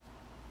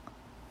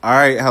All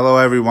right, hello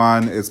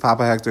everyone. It's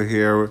Papa Hector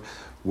here.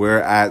 We're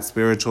at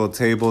Spiritual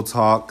Table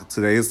Talk.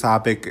 Today's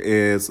topic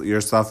is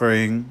you're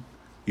suffering.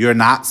 You're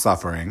not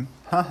suffering.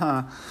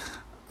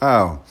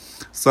 Oh,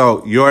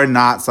 so you're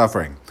not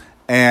suffering.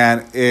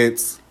 And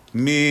it's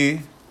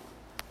me,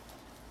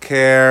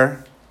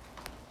 Care,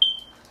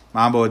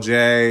 Mambo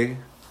J,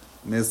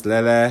 Miss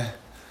Lele,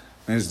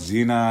 Miss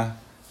Gina,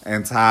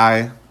 and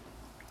Ty.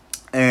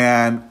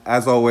 And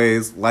as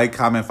always, like,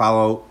 comment,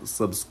 follow,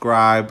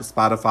 subscribe,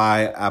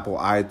 Spotify, Apple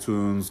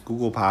iTunes,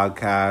 Google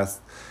Podcasts,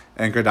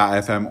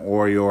 Anchor.fm,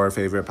 or your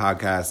favorite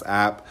podcast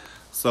app.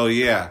 So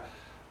yeah,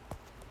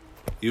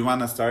 you want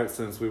to start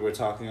since we were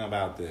talking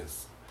about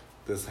this.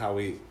 This is how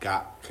we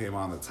came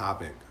on the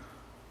topic.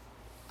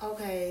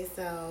 Okay,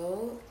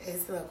 so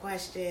it's a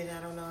question.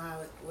 I don't know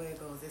where it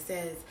goes. It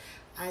says,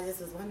 I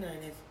just was wondering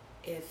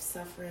if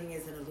suffering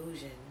is an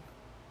illusion,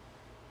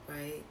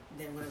 right?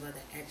 Then what about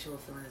the actual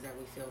feelings that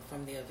we feel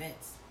from the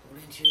events?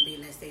 Wouldn't you be,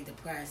 let's say,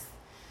 depressed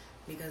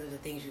because of the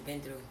things you've been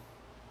through?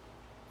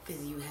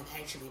 Because you have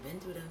actually been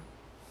through them.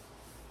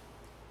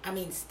 I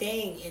mean,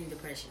 staying in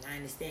depression, I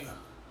understand.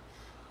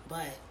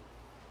 But...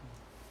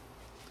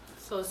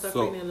 So is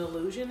suffering an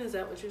illusion? Is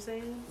that what you're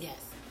saying? Yes.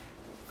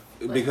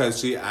 Because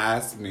she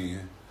asked me,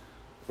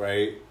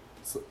 right?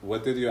 So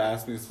what did you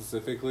ask me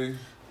specifically?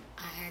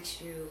 I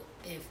asked you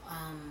if,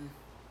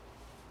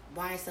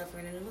 why is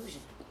suffering an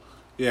illusion?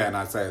 Yeah, and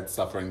I said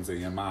suffering's in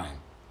your mind.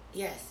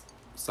 Yes.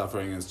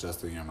 Suffering is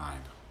just in your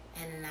mind.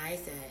 And then I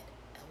said,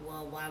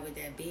 well, why would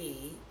that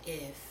be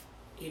if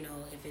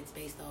it's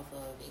based off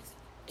of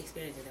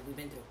experiences that we've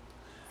been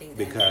through?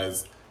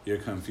 Because you're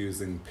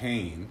confusing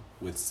pain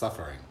with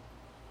suffering.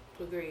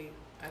 Agreed.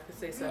 I could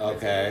say suffering.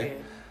 Okay.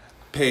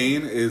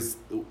 Pain is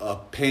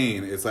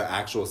an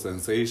actual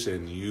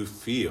sensation you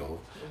feel,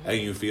 and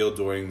you feel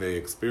during the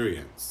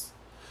experience.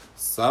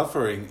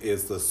 Suffering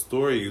is the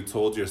story you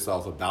told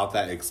yourself about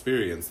that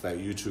experience that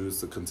you choose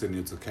to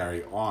continue to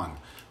carry on.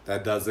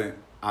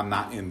 I'm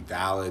not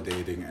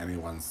invalidating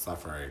anyone's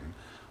suffering,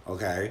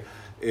 okay?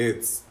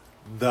 It's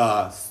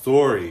the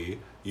story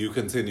you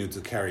continue to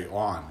carry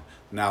on.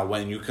 Now,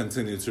 when you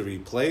continue to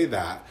replay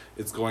that,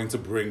 it's going to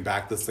bring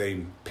back the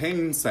same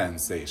pain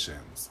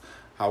sensations.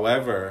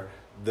 However,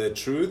 the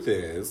truth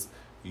is,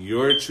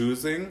 you're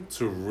choosing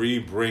to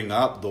re-bring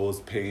up those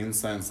pain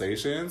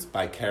sensations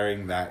by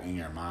carrying that in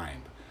your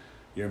mind.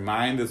 Your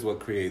mind is what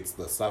creates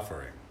the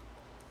suffering.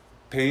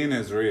 Pain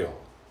is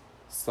real.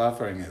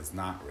 Suffering is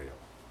not real.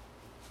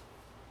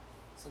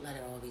 So let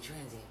it all be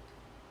transient.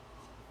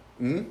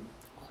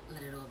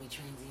 Let it all be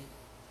transient.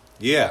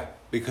 Yeah,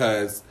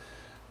 because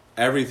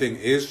everything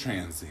is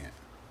transient.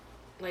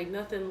 Like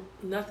nothing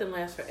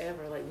lasts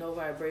forever. Like no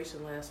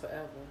vibration lasts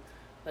forever.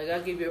 Like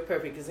I'll give you a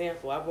perfect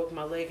example. I broke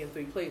my leg in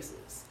 3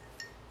 places.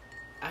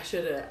 I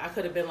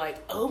could have been like,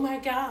 oh my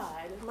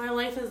God, my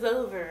life is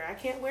over. I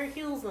can't wear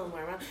heels no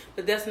more.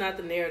 But that's not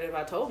the narrative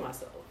I told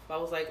myself. I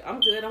was like, I'm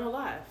good, I'm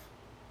alive.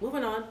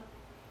 Moving on.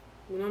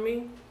 You know what I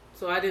mean?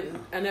 So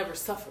I never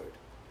suffered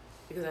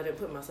because I didn't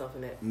put myself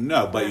in that.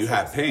 No, but you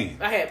had pain.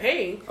 I had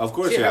pain. Of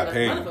course you had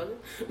pain.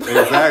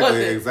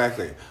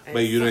 Exactly.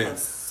 But you didn't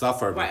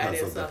suffer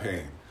because of the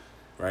pain.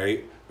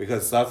 Right?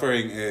 Because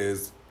suffering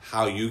is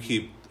how you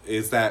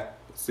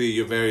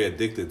you're very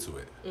addicted to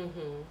it.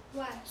 Mm-hmm.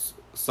 Why?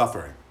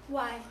 Suffering.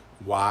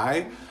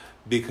 Why?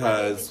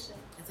 Because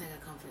it's like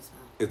a comfort zone.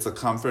 It's a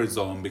comfort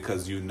zone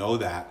because you know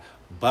that.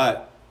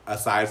 But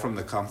aside from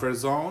the comfort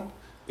zone,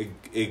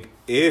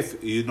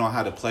 if you know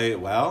how to play it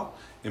well,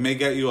 it may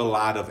get you a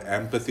lot of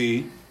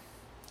empathy,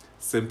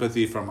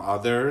 sympathy from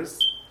others,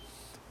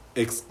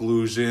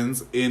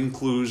 exclusions,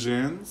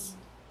 inclusions,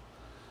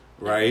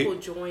 right? People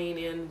join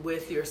in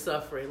with your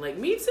suffering. Like,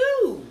 me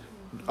too.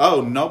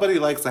 Oh, nobody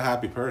likes a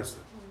happy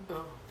person.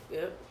 Oh,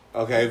 yep.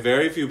 Okay,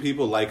 very few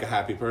people like a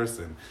happy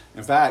person.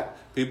 In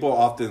fact, people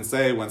often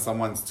say when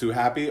someone's too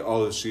happy,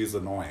 oh, she's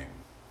annoying.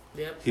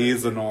 Yep.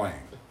 He's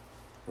annoying,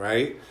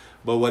 right?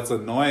 But what's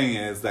annoying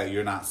is that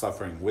you're not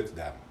suffering with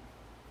them.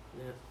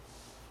 Yep.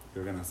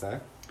 You're going to say?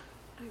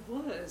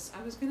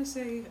 I was going to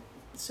say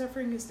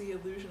suffering is the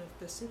illusion of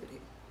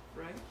passivity,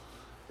 right?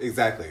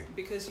 Exactly.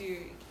 Because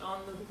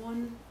on the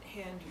one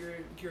hand,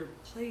 you're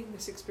playing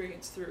this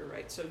experience through,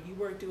 right? So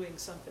you are doing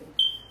something.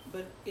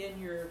 But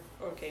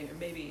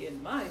maybe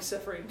in my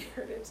suffering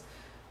narratives,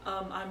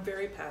 I'm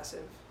very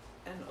passive,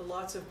 and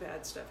lots of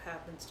bad stuff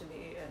happens to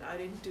me, and I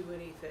didn't do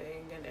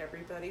anything, and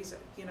everybody's,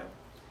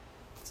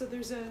 so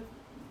there's an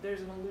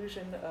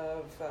illusion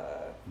of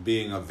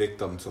being a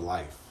victim to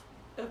life,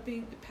 of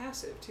being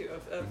passive too,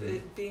 of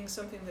it being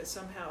something that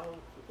somehow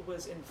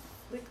was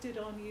inflicted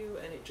on you,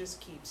 and it just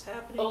keeps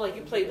happening. Oh, like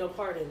you played no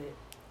part in it.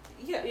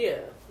 Yeah. Yeah.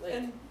 Like,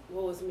 and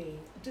what was me?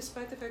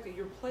 Despite the fact that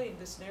you're playing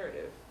this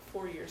narrative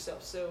for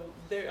yourself, so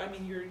we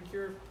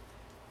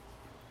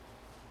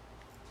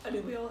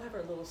all have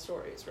our little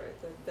stories,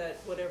 right? That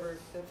whatever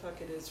the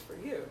fuck it is for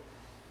you,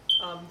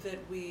 that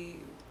we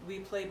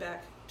play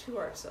back to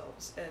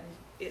ourselves, and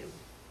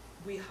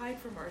we hide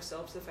from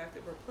ourselves the fact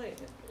that we're playing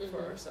it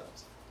for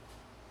ourselves.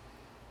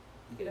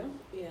 You know?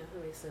 Yeah,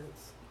 that makes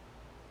sense.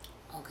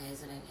 Okay,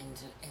 so then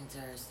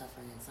enter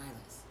suffering in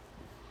silence,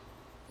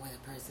 when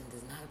a person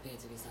does not appear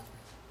to be suffering.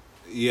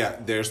 Yeah,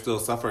 they're still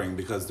suffering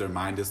because their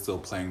mind is still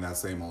playing that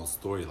same old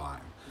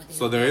storyline. But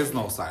So there is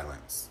no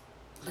silence.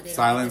 But they don't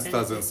Silence get the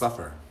doesn't benefits.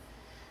 suffer.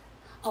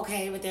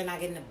 Okay, but they're not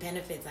getting the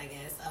benefits, I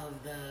guess,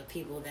 of the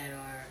people that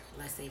are,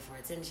 let's say, for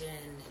attention.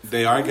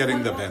 They are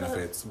getting the What about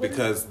benefits what is-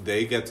 because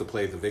they get to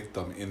play the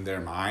victim in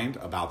their mind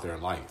about their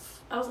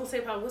life. I was gonna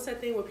say, Pop, what's that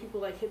thing where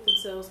people like hit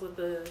themselves with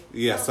the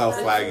Yeah, flagellants?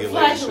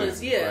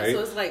 self-flagellation. Yeah, right? so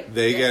it's like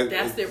They get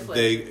that's their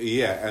they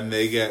pleasure. and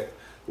they get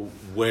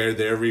where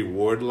their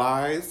reward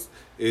lies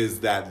is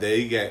that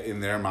they get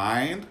in their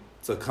mind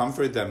to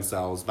comfort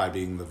themselves by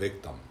being the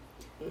victim.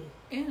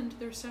 And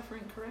they're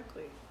suffering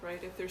correctly,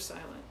 right? If they're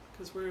silent,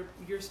 because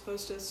you're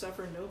supposed to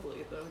suffer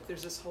nobly. Though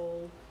there's this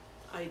whole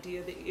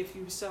idea that if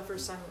you suffer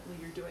silently,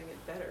 you're doing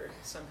it better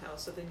somehow.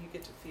 So then you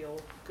get to feel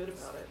good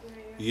about it.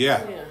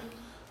 Yeah. Yeah.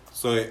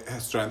 So it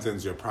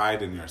strengthens your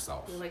pride in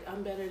yourself. You're like,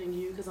 I'm better than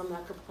you because I'm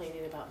not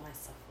complaining about my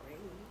suffering.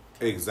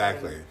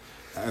 Exactly.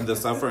 And the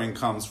suffering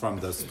comes from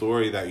the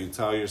story that you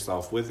tell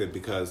yourself with it,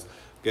 because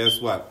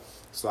guess what?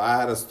 So I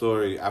had a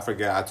story, I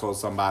forget, I told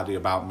somebody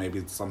about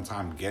maybe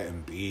sometime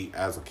getting beat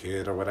as a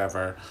kid or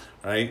whatever,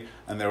 right?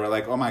 And they were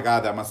like, oh my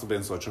God, that must have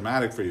been so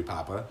traumatic for you,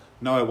 Papa.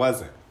 No, it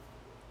wasn't.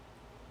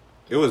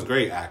 It was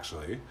great,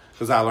 actually,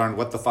 because I learned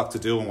what the fuck to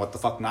do and what the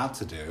fuck not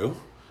to do,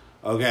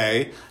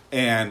 okay?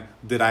 And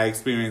did I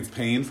experience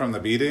pain from the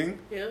beating?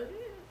 Yeah.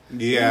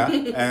 Yeah,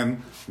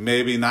 and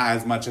maybe not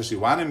as much as she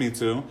wanted me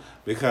to,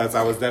 because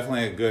I was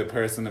definitely a good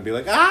person to be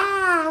like,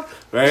 ah,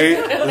 right?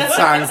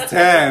 Times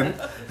 10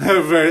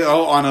 very,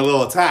 on a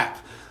little tap,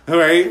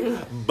 right?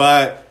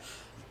 But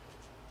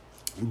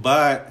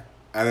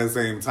at the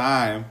same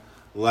time,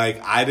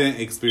 like, I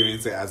didn't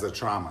experience it as a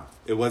trauma.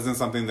 It wasn't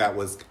something that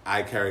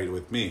I carried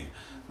with me.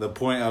 The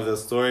point of the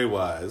story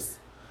was,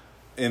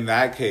 in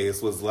that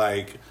case, was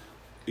like,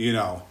 you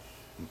know,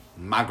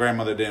 my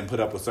grandmother didn't put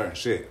up with certain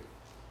shit.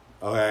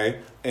 Okay?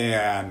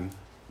 And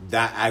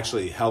that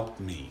actually helped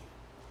me,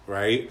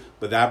 right?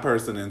 But that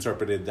person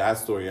interpreted that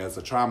story as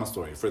a trauma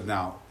story. For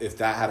now, if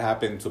that had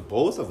happened to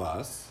both of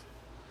us,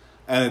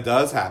 and it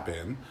does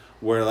happen,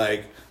 where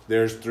like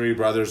there's 3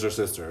 brothers or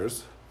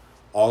sisters,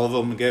 all of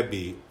them get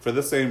beat for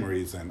the same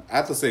reason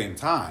at the same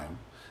time,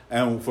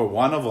 and for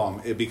one of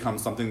them, it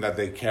becomes something that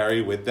they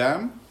carry with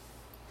them,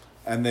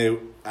 and they,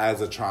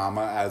 as a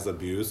trauma, as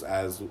abuse,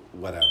 as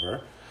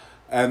whatever.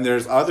 And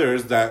there's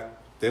others that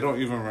they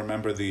don't even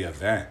remember the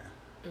event,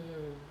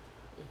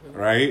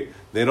 right?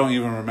 They don't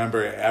even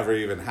remember it ever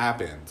even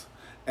happened.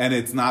 And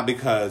it's not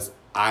because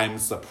I'm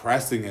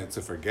suppressing it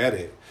to forget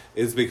it.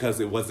 It's because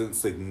it wasn't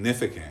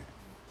significant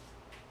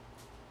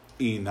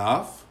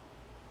enough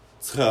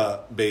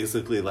to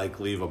basically like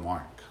leave a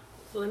mark.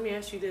 So let me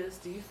ask you this: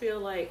 do you feel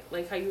like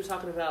how you were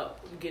talking about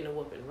you getting a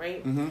whooping,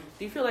 right? Mm-hmm.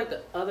 Do you feel like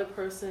the other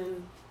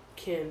person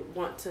can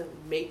want to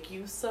make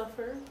you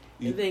suffer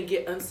You- and then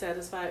get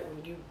unsatisfied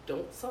when you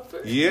don't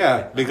suffer?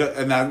 Yeah,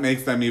 and that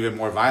makes them even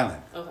more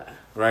violent. Okay.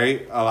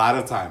 Right? A lot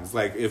of times.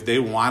 Like, if they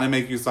want to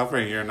make you suffer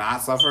and you're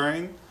not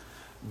suffering,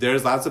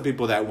 there's lots of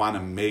people that want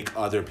to make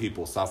other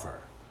people suffer.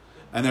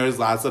 And there's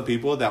lots of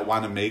people that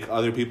want to make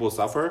other people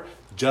suffer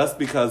just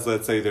because,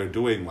 let's say, they're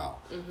doing well.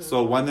 Mm-hmm.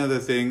 So one of the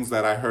things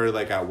that I heard,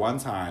 like, at one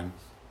time,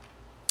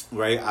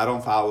 right? I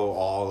don't follow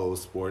all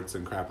those sports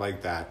and crap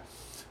like that.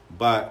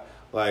 But,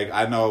 like,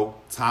 I know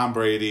Tom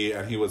Brady,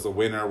 and he was a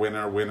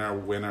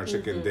winner,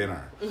 chicken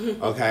dinner.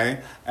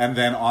 Okay? And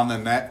then on the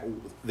net,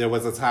 there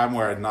was a time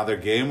where another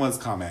game was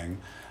coming,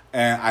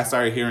 and I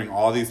started hearing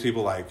all these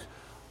people like,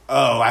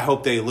 oh, I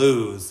hope they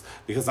lose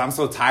because I'm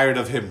so tired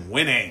of him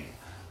winning.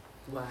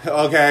 Wow.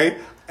 Okay?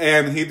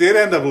 And he did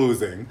end up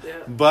losing. Yeah.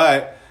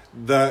 But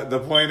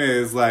the point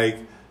is, like,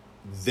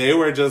 they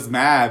were just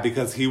mad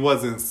because he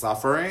wasn't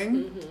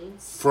suffering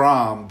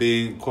from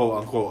being,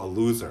 quote unquote, a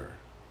loser.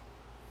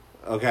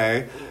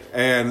 Okay?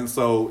 And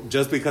so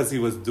just because he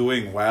was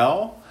doing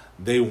well,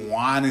 they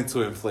wanted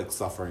to inflict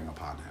suffering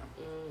upon him.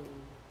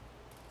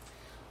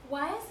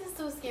 Why is this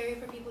so scary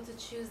for people to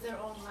choose their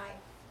own life?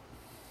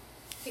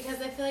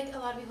 Because I feel like a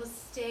lot of people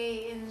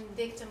stay in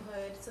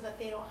victimhood so that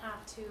they don't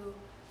have to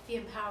be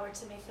empowered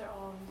to make their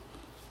own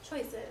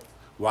choices.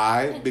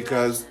 Why? And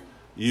Because direction.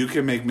 you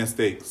can make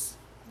mistakes.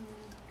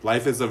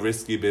 Life is a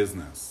risky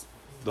business.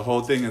 The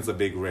whole thing is a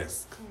big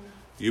risk.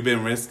 You've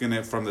been risking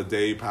it from the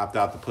day you popped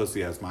out the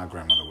pussy, as my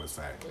grandmother would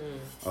say.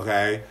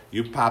 Okay?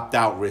 You popped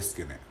out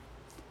risking it.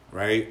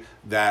 Right?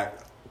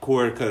 That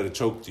cord could have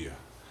choked you.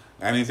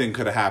 Anything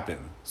could have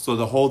happened. So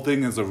the whole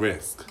thing is a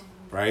risk.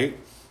 Right?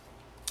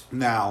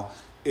 Now,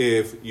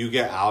 if you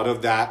get out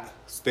of that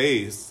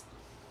space,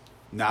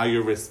 now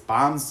you're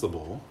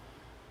responsible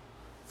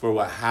for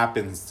what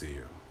happens to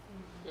you.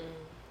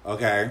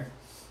 Okay?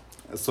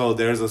 So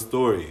there's a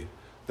story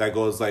that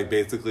goes like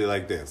basically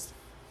like this.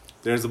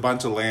 There's a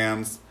bunch of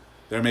lambs.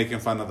 They're making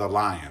fun of the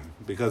lion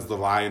because the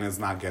lion is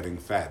not getting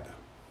fed.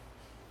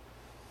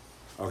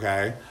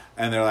 Okay?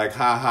 And they're like,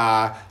 ha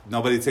ha,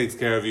 nobody takes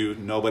care of you,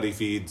 nobody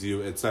feeds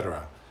you,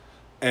 etc.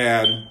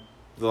 And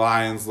the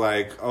lion's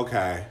like,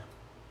 okay.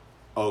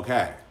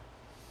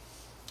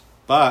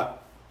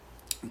 But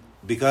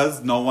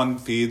because no one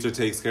feeds or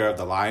takes care of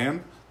the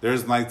lion,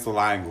 there's nights the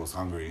lion goes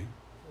hungry.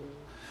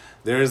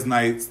 There's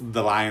nights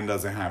the lion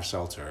doesn't have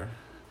shelter.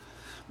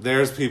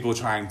 There's people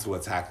trying to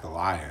attack the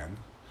lion.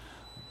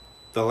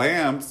 The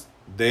lambs,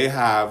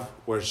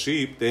 or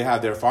sheep, they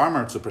have their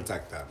farmer to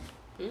protect them.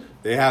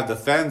 They have the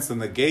fence and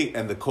the gate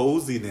and the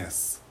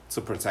coziness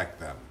to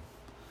protect them.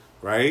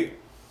 Right?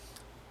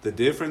 The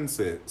difference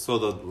is, so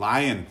the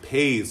lion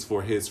pays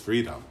for his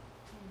freedom.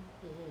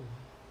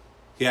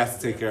 He has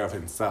to take care of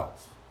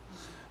himself.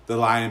 The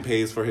lion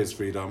pays for his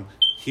freedom.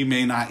 He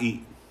may not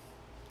eat.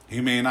 He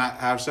may not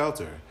have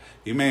shelter.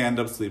 He may end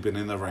up sleeping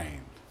in the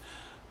rain.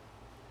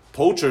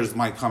 Poachers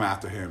might come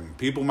after him.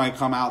 People might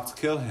come out to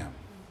kill him.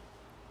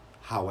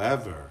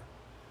 However,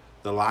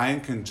 the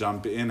lion can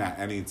jump in at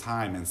any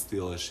time and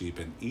steal a sheep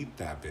and eat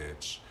that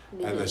bitch,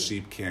 and the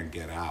sheep can't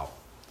get out.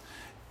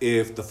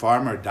 If the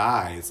farmer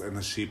dies and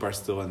the sheep are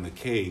still in the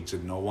cage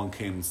and no one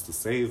comes to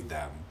save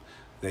them,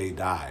 they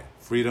die.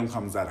 Freedom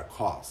comes at a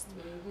cost.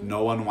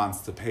 No one wants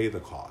to pay the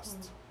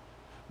cost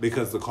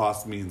because the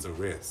cost means a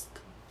risk.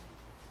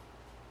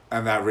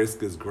 And that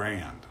risk is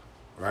grand,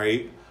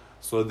 right?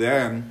 So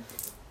then,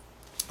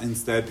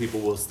 instead, people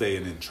will stay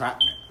in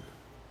entrapment.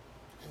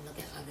 And look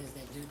at others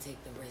that do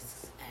take the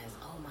risks as,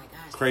 oh my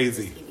gosh,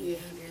 Crazy. risky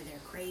behavior, they're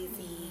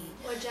crazy.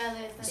 Or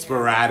jealous. and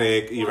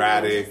Sporadic, wanting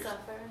erratic. to suffer.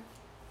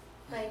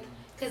 Like,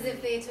 because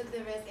if they took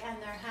the risk and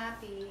they're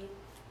happy,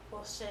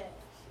 well, shit.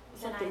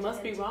 then I Something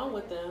must be didn't do wrong it.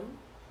 with them.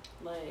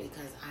 Like,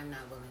 Because I'm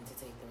not willing to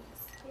take the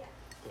risk.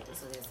 Yeah.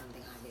 So there's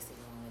something obviously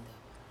wrong with them.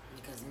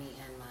 Because me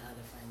and my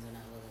other friends are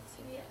not willing to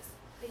take the Yeah. risk.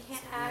 They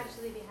can't So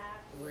actually be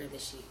happy. We're the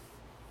sheep.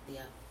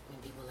 Yeah. When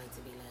people like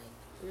to be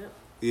like, yep.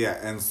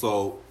 Yeah, and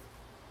so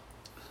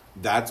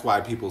that's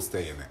why people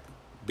stay in it.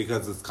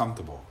 Because it's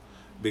comfortable.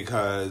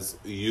 Because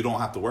you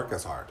don't have to work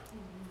as hard.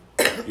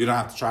 You don't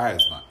have to try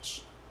as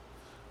much.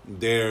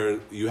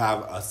 You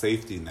have a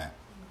safety net.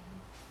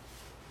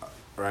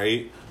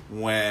 Right?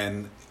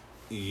 When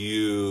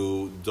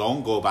you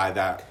don't go by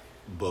that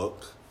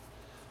book,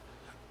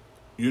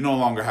 you no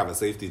longer have a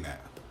safety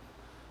net.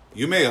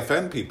 You may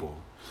offend people.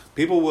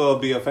 People will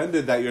be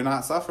offended that you're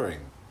not suffering.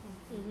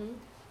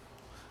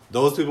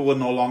 Those people will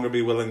no longer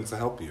be willing to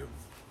help you.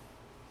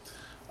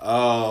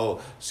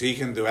 Oh, she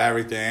can do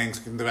everything.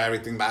 She can do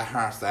everything by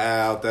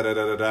herself. Da da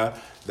da da da.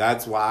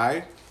 That's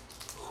why.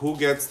 Who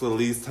gets the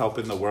least help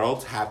in the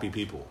world? Happy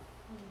people.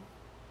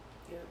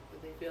 Yep.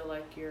 They feel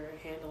like you're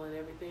handling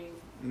everything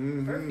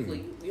Mhm.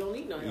 perfectly. You don't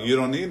need no help. You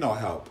don't need no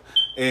help.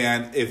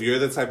 And if you're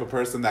the type of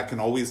person that can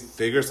always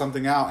figure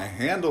something out and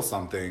handle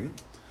something,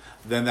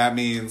 then that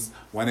means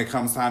when it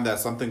comes time that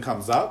something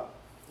comes up,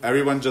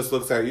 everyone just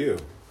looks at you.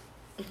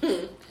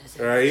 that's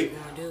Right?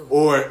 what you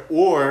gonna do.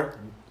 Or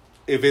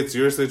if it's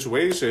your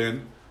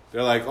situation,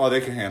 they're like, oh,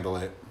 they can handle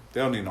it.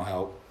 They don't need no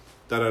help.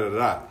 Da da da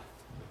da.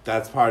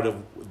 That's part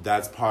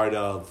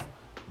of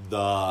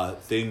the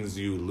things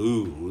you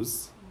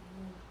lose.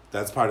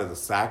 That's part of the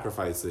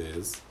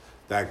sacrifices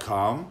that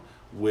come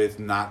with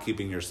not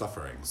keeping your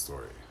suffering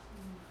story.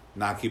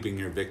 Not keeping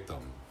your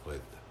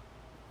victimhood.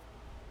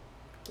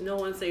 No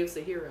one saves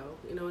the hero.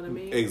 You know what I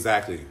mean?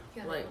 Exactly.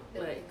 Yeah, Like- they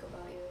don't like- think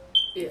about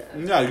you. Yeah.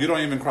 No, you don't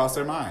even cross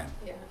their mind.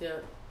 Yeah. Yeah.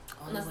 Only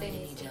Unless when they you need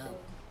need something. help.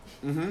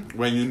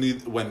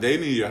 When they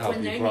need your help,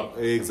 When you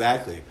they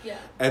exactly. Yeah.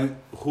 And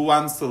who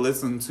wants to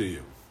listen to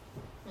you?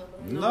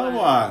 Nobody. No Nobody.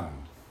 one.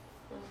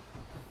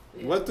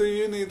 Yeah. What do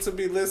you need to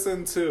be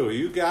listened to?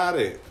 You got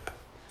it.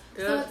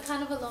 So Yeah. it's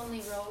kind of a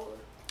lonely road.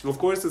 Of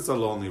course, it's a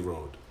lonely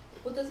road.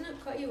 Well, doesn't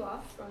it cut you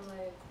off from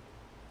like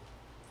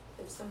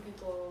if some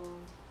people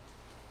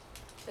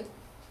like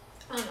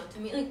I don't know, to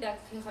me like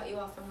that can cut you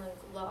off from like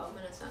love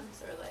in a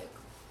sense or like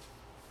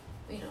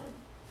you know,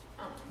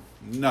 I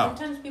don't know. No.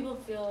 Sometimes people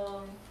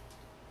feel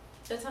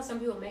that's how some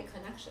people make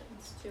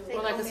connections too. They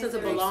Or like a sense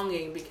of commiserate.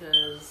 belonging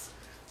because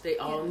they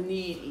all Yeah.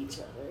 need each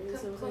other. You know what I'm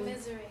saying?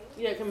 Commiserate.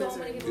 Yeah, So many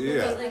commiserate. people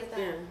Yeah. feel like that.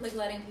 Yeah. like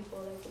letting people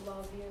like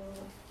love you.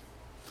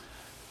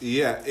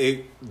 Yeah,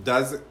 it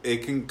does.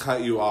 It can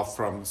cut you off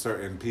from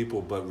certain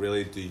people, but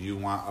really, do you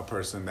want a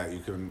person that you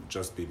can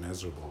just be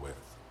miserable with?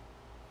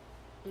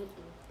 Mm-mm.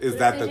 Is What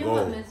that if the they didn't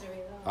want goal? misery,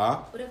 though? Huh?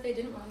 What if they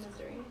didn't want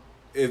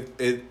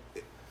misery?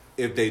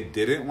 If they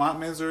didn't want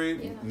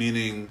misery, Yeah.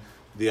 meaning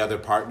the other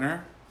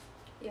partner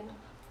Yeah.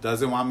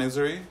 doesn't want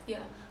misery, Yeah.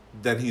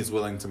 then he's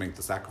willing to make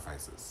the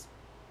sacrifices.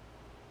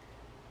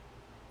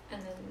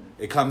 And then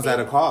It comes at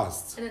a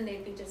cost. and then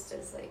they'd be just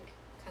as like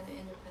kind of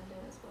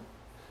independent as well.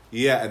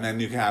 Yeah, and then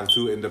you can have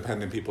two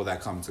independent people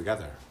that come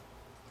together.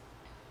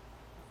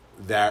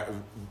 That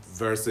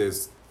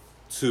versus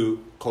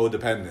two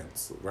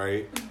codependents,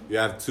 right? You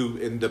have two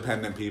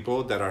independent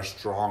people that are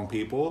strong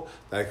people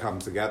that come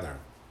together.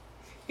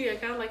 Yeah,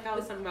 kind of like how I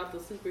was talking about the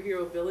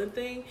superhero villain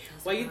thing.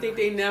 That's Why you think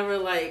they never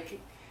like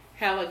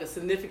have like a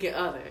significant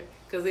other?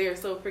 Because they are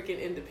so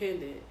freaking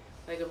independent.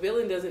 Like a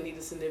villain doesn't need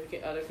a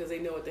significant other because they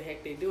know what the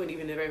heck they're doing.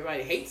 Even if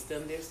everybody hates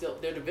them,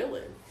 they're the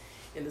villain.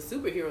 And the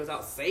superhero's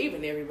out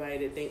saving everybody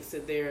that thinks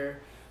that they're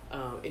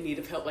in need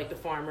of help, like the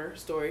farmer,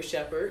 Story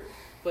Shepherd,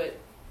 but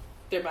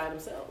they're by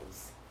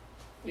themselves.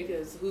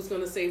 Because who's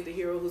going to save the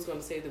hero? Who's going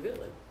to save the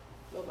villain?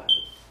 Nobody.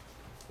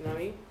 You know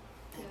what I mean?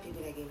 And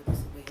people that gave it a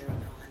superhero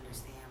don't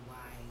understand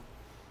why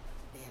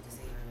they have to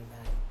save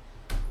everybody.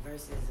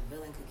 Versus a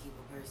villain could keep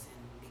a person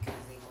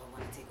because they all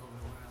want to take over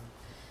the world.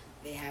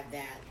 They have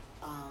that,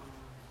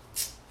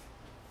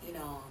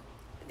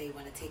 they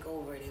want to take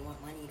over. They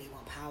want money. They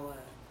want power.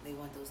 They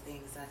want those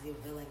things. So I see a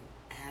villain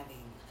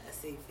having a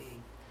safe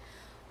thing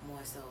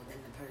more so than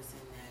the person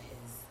that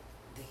is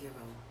the hero.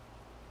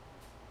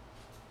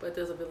 But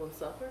does a villain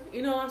suffer?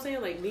 You know what I'm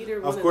saying? Like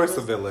neither one Of course,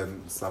 the us-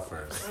 villain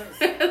suffers,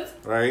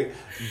 right?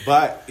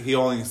 But he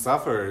only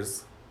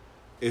suffers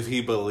if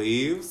he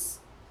believes,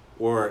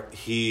 or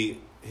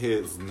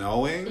his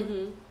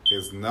knowing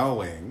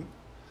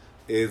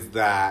is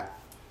that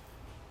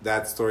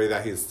story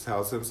that he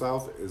tells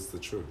himself is the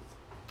truth.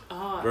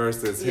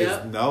 Versus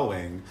his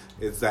knowing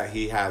is that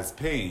he has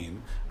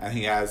pain and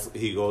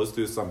he goes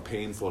through some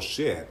painful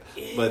shit,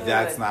 but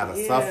that's not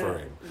a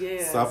suffering.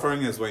 Yeah.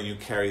 Suffering is when you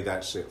carry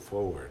that shit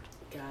forward.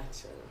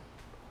 Gotcha.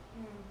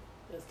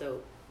 That's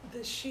dope.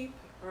 The sheep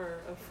are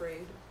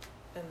afraid,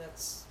 and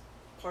that's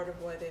part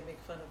of why they make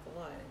fun of the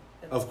lion.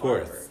 And Of the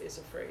course. farmer is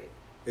afraid.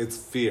 It's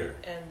fear.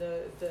 And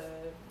the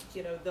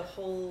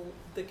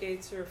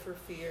gates are for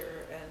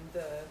fear,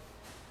 and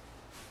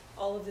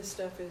all of this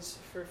stuff is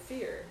for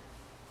fear.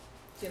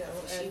 The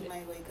sheep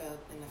might wake up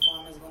and the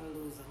farmer's going to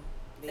lose them.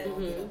 They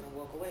won't get up and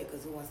walk away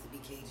because who wants to be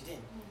caged in?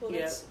 Well,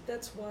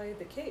 that's why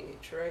the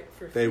cage, right?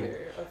 For They-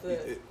 fear of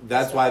the.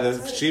 That's why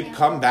the sheep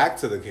come back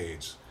to the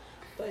cage.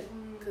 But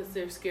Because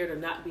they're scared of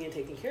not being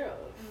taken care of.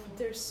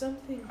 there's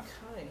something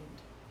kind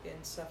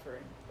in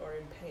suffering, or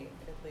in pain,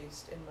 at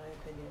least, in my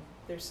opinion.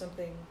 There's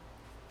something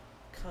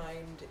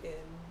kind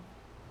in.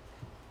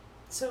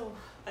 So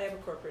I have a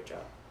corporate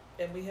job,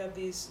 and we have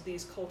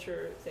these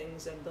culture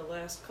things, and the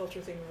last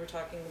culture thing we were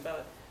talking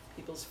about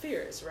people's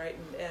fears, right?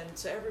 And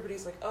so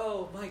everybody's like,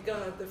 oh my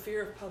God, the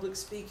fear of public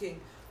speaking.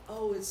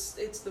 Oh, it's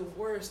the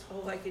worst.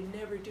 Oh, I can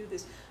never do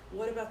this.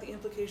 What about the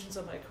implications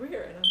on my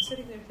career? And I'm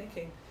sitting there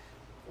thinking,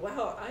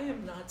 wow, I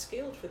am not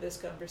scaled for this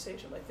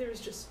conversation. Like there's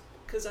just,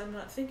 because I'm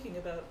not thinking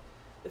about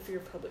the fear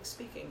of public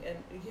speaking. And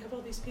you have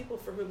all these people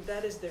for whom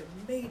that is their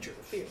major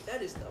fear.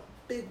 That is the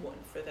big one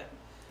for them.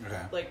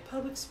 Okay. Like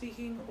public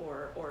speaking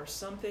or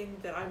something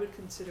that I would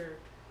consider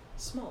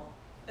small.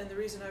 And the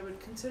reason I would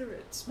consider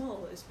it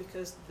small is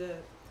because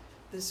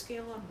the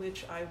scale on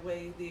which I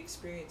weigh the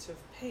experience of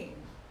pain,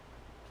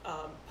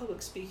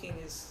 public speaking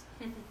is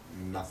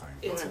Nothing.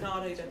 it's Right.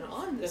 not even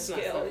on the It's not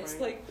scale. suffering. It's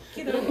like,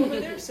 over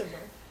there somewhere.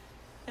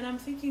 And I'm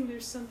thinking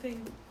there's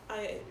something,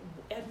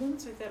 at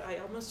moments like that, I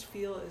almost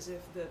feel as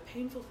if the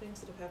painful things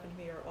that have happened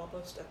to me are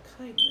almost a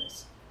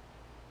kindness.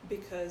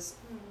 Because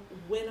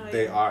when I...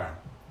 They are.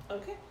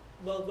 Okay.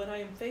 Well, when I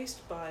am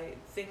faced by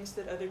things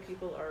that other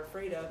people are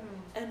afraid of,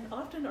 and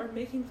often are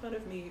making fun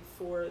of me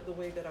for the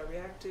way that I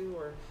react to,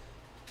 or,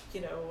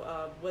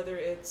 whether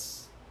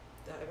it's,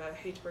 I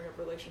hate to bring up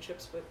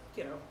relationships, but,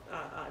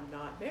 I'm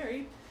not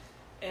married,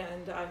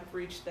 and I've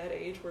reached that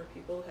age where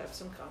people have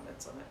some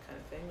comments on that kind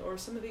of thing, or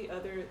some of the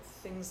other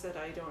things that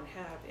I don't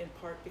have, in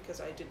part because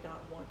I did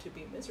not want to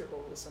be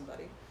miserable with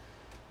somebody.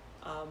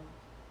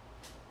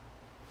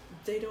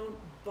 They don't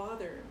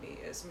bother me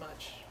as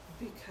much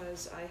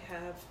because I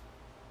have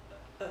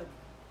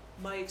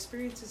my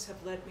experiences have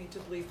led me to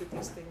believe that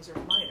these things are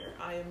minor.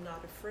 I am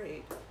not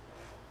afraid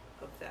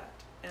of that.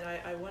 And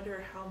I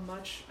wonder how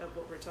much of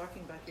what we're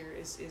talking about here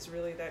is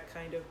really that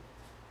kind of,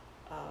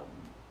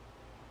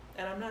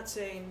 and I'm not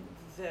saying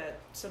that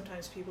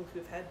sometimes people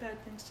who've had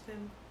bad things to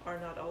them are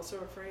not also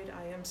afraid.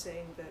 I am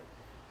saying that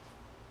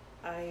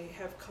I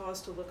have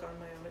cause to look on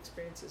my own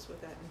experiences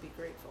with that and be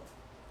grateful.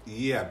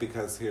 Yeah,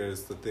 because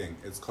here's the thing.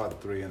 It's called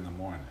 3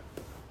 a.m.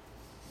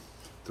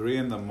 3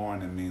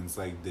 a.m. means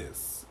like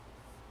this.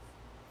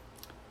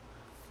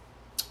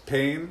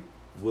 Pain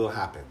will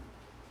happen.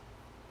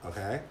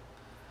 Okay?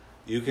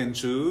 You can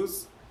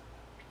choose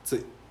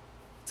to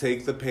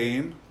take the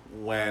pain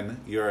when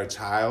you're a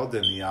child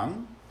and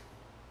young,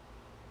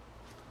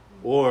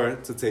 or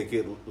to take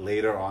it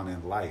later on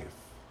in life.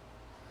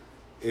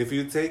 If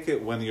you take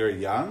it when you're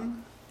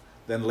young,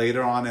 then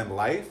later on in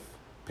life,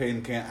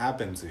 pain can't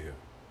happen to you.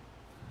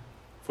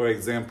 For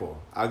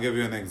example, I'll give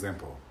you an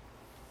example.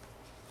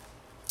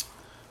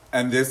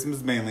 And this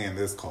is mainly in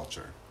this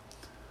culture,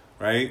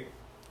 right?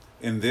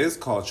 In this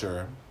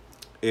culture,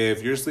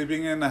 if you're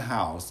sleeping in a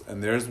house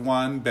and there's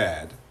one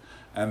bed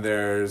and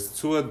there's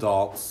 2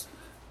 adults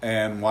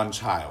and 1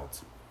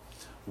 child,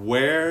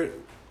 where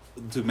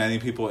do many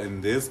people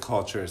in this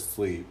culture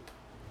sleep?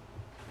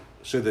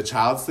 Should the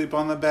child sleep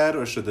on the bed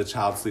or should the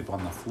child sleep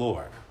on the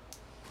floor?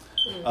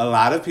 A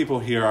lot of people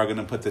here are going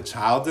to put the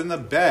child in the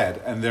bed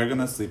and they're going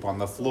to sleep on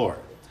the floor.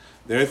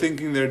 They're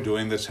thinking they're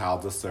doing the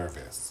child a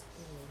service.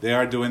 They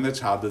are doing the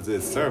child a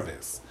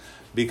disservice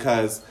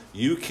because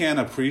you can't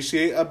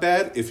appreciate a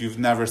bed if you've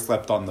never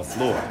slept on the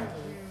floor.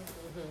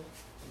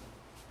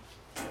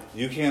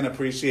 You can't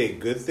appreciate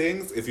good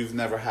things if you've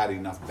never had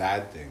enough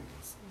bad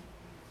things.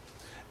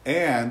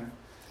 And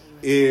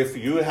if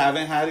you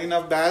haven't had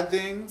enough bad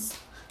things,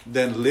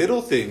 then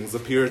little things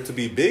appear to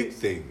be big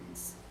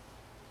things.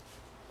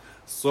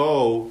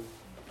 So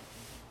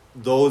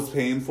those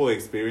painful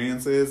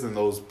experiences and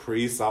those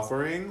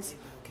pre-sufferings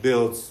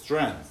build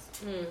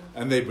strength,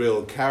 and they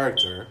build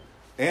character,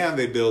 and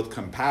they build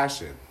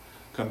compassion.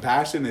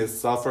 Compassion is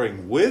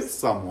suffering with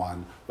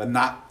someone, but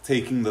not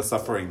taking the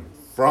suffering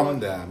from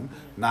them,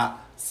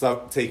 not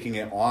taking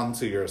it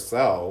onto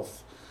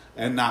yourself,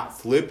 and not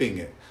flipping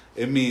it.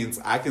 It means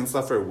I can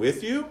suffer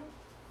with you,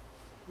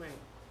 Right.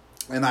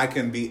 and I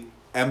can be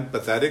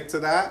empathetic to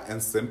that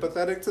and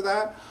sympathetic to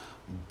that,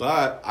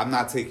 but I'm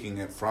not taking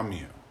it from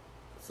you.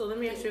 So let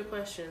me ask you a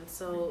question.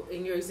 So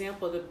in your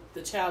example,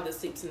 the child that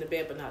sleeps in the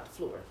bed but not the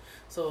floor.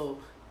 So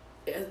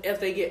if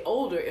they get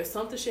older, if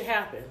something should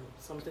happen,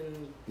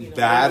 something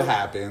Bad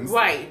happens,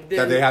 right?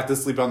 that they have to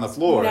sleep on the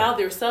floor. Now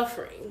they're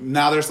suffering.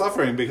 Now they're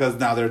suffering because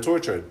now they're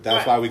tortured.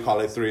 That's Right. why we call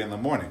it 3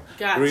 a.m.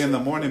 Gotcha. 3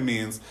 a.m.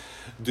 means,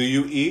 do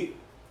you eat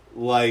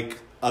like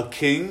a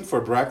king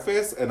for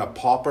breakfast and a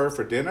pauper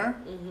for dinner?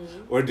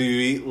 Or do you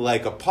eat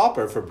like a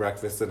pauper for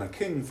breakfast and a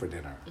king for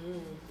dinner?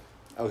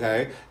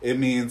 Okay? It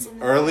means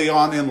early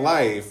on in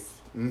life,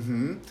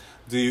 do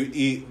you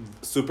eat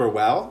super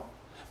well?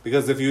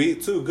 Because if you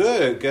eat too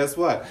good, guess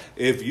what?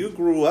 If you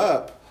grew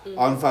up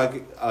on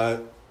fucking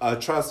a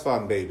trust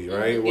fund baby,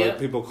 right? What Yep.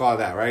 people call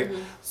that, right?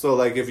 So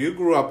like if you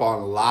grew up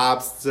on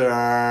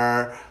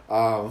lobster,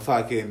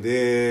 fucking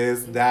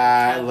this,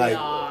 that, Caviar.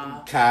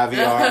 like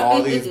caviar,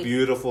 all these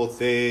beautiful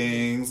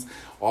things,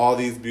 all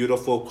these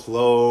beautiful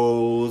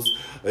clothes,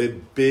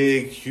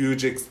 big,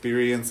 huge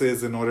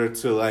experiences in order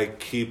to like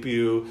keep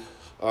you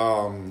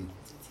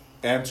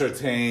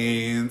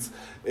entertained.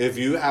 If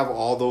you have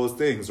all those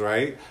things,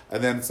 right?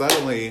 And then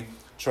suddenly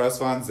trust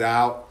funds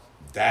out,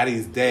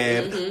 daddy's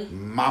dead,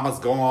 mama's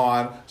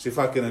gone, she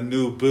fucking a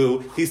new boo,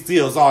 he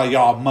steals all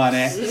y'all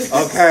money,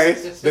 okay?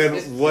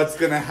 Then what's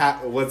gonna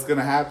happen?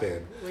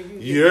 When you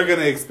get- You're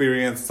gonna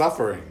experience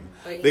suffering.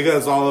 Like-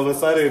 Because all of a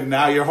sudden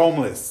now you're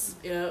homeless.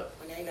 Yep.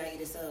 Well, now you gotta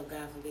eat a sub, God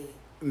forbid.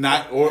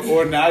 Not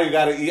or now you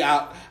gotta eat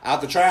out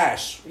the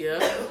trash.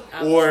 Yep.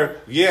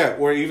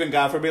 Or even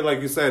God forbid,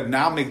 like you said,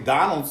 now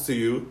McDonald's to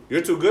you.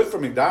 You're too good for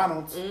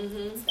McDonald's. Sad.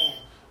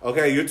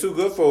 Okay, you're too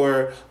good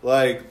for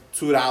like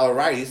 $2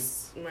 rice.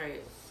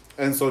 Right.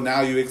 And so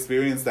now you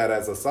experience that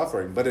as a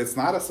suffering, but it's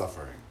not a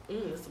suffering.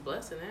 It's a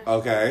blessing. Actually.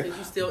 Okay? 'Cause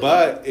you still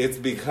But it's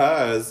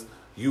because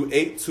you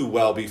ate too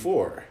well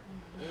before.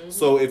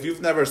 So if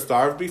you've never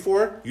starved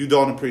before, you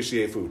don't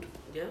appreciate food.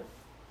 Yep.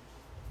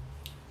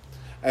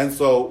 And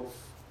so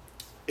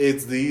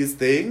it's these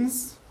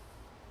things,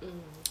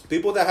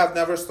 people that have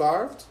never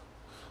starved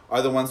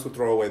are the ones who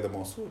throw away the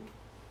most food.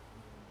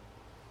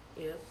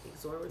 Yep.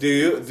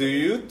 Exorbitant. Do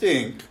you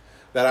think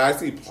that I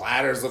see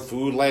platters of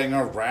food laying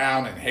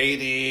around in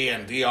Haiti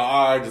and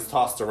DR just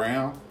tossed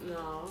around?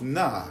 No.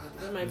 Nah.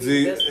 That might be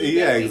the best food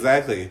Yeah, that week.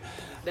 exactly.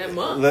 That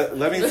month.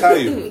 Let me tell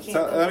you. can't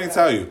go Let me wrong.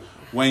 tell you.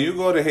 When you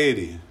go to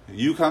Haiti,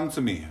 you come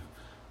to me.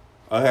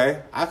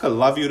 Okay? I could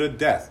love you to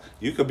death.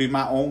 You could be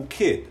my own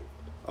kid.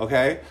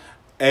 Okay?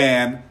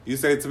 And you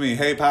say to me,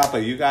 "Hey, Papa,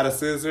 you got a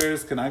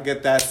scissors? Can I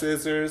get that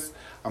scissors?"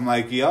 I'm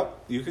like, "Yep,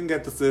 you can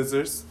get the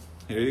scissors.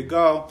 Here you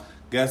go."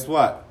 Guess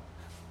what?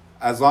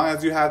 As long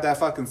as you have that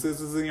fucking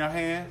scissors in your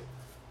hand,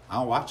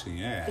 I'm watching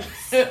your ass.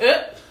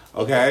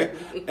 Okay?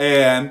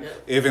 And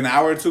if an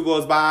hour or two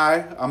goes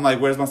by, I'm like,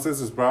 "Where's my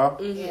scissors, bro?"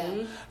 Yeah.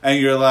 And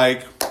you're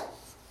like,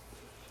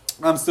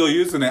 "I'm still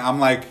using it." I'm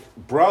like,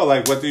 "Bro,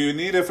 like, what do you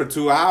need it for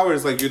 2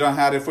 hours? Like, you don't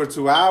have it for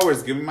 2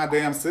 hours. Give me my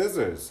damn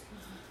scissors."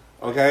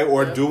 Okay?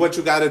 Or do what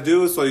you got to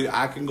do so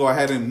I can go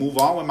ahead and move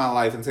on with my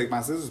life and take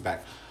my scissors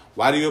back.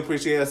 Why do you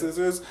appreciate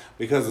scissors?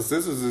 Because the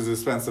scissors is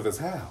expensive as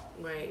hell.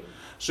 Right.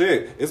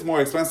 Shit, it's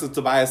more expensive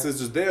to buy a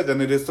scissors there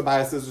than it is to buy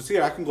a scissors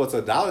here. I can go to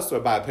a dollar store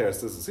and buy a pair of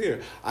scissors here.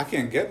 I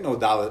can't get no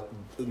dollar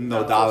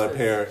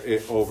pair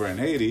over in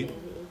Haiti.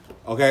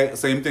 Okay?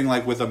 Same thing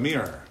like with a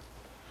mirror.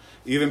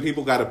 Even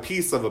people got a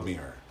piece of a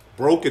mirror,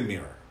 broken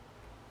mirror.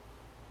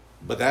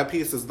 But that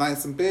piece is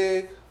nice and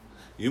big.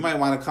 You might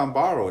want to come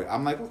borrow it.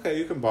 I'm like, okay,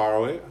 you can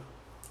borrow it.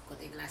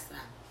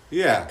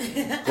 Yeah.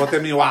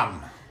 Kote mi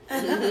wam.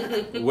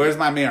 Where's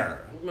my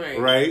mirror?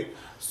 Right.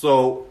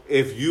 So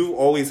if you've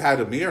always had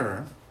a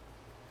mirror,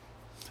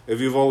 if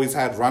you've always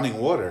had running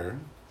water,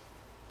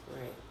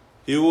 Right.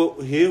 he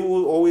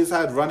who always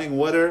had running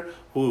water,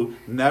 who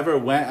never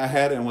went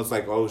ahead and was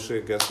like, "Oh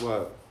shit, guess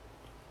what?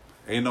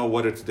 Ain't no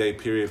water today,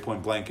 period,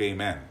 point blank,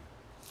 amen."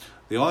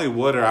 The only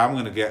water I'm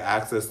going to get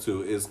access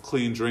to is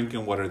clean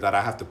drinking water that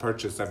I have to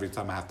purchase every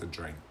time I have to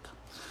drink.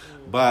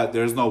 But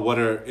there's no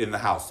water in the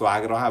house, so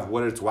I don't have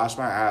water to wash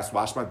my ass,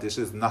 wash my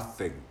dishes,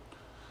 nothing.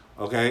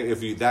 Okay?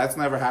 If that's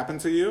never happened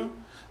to you,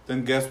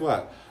 then guess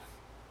what?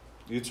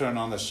 You turn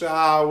on the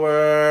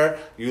shower,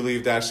 you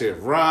leave that shit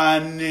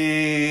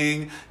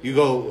running,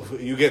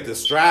 you get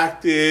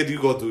distracted, you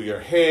go do your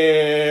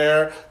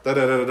hair,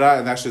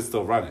 and that shit's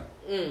still running.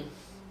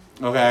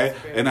 Okay?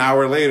 An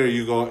hour later,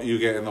 you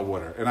get in the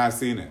water. And I've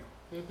seen it.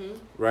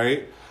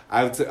 Right?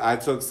 I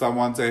took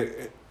someone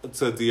to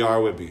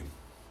DR with me.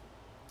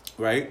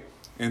 Right?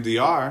 In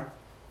DR,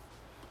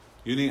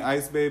 you need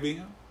ice,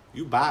 baby?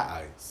 you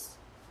buy ice.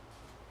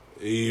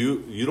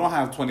 You don't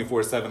have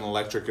 24/7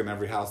 electric in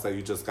every house that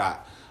you just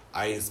got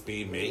ice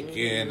be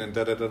making and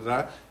da-da-da-da.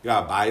 You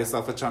gotta buy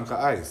yourself a chunk of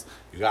ice.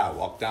 You gotta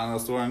walk down the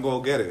store and go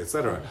get it,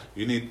 etc.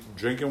 You need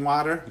drinking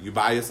water, you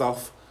buy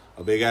yourself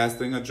a big ass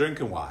thing of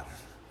drinking water.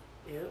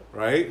 Yep.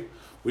 Right?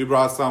 We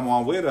brought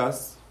someone with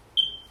us,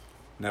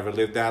 never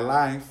lived that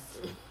life.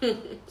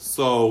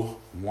 So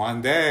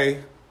one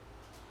day,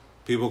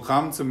 people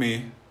come to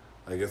me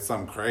like it's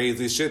some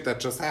crazy shit that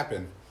just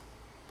happened.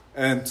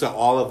 And to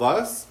all of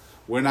us,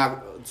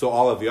 to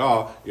all of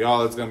y'all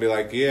it's gonna be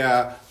like,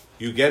 yeah,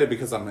 you get it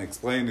because I'm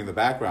explaining the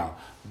background.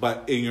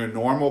 But in your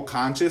normal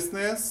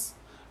consciousness,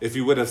 if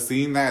you would have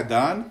seen that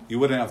done, you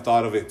wouldn't have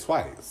thought of it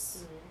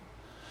twice.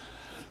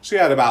 Mm-hmm. She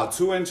had about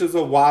 2 inches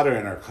of water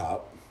in her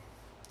cup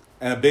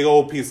and a big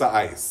old piece of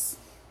ice.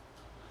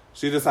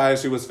 She decided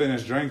she was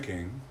finished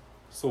drinking.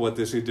 So what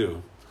did she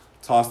do?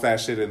 Toss that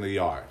shit in the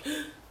yard.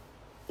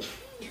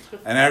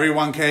 And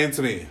everyone came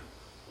to me.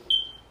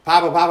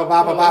 Papa, Papa,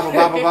 Papa, Papa,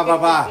 Papa, Papa,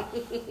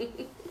 Papa.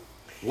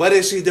 What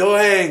is she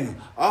doing?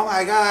 Oh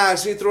my God,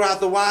 she threw out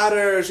the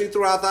water. She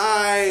threw out the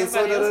ice.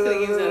 Somebody else could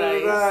have used that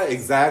ice.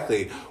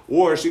 Exactly.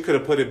 Or she could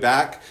have put it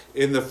back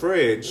in the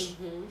fridge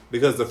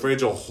because the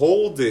fridge will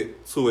hold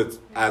it to it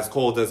as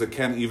cold as it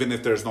can, even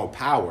if there's no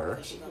power.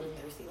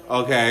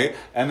 Okay?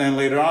 And then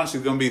later on,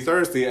 she's going to be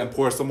thirsty and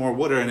pour some more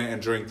water in it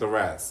and drink the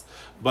rest.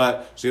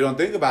 But she don't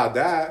think about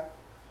that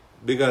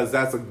because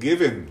that's a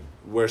given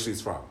where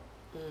she's from.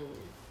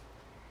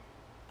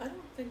 I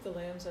don't think the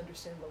lambs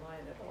understand the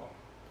lion at all.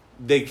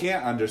 They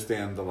can't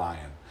understand the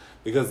lion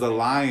because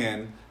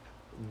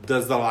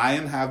does the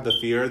lion have the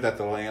fear that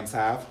the lambs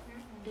have?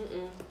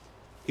 Mm-mm.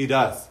 He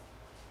does.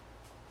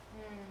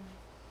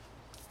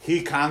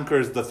 He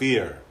conquers the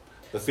fear.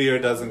 The fear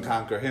doesn't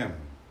conquer him.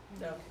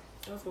 No.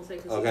 I was gonna say,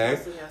 'cause Okay?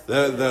 he has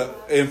to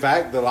In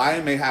fact, the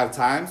lion may have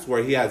times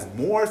where he has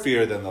more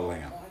fear than the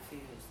lamb.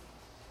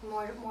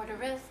 More to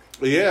risk.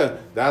 Yeah,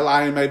 that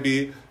lion might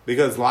be,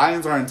 because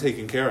lions aren't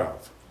taken care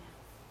of.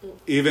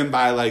 Even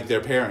by like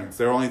their parents.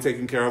 They're only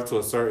taken care of to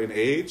a certain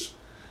age.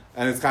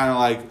 And it's kind of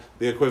like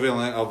the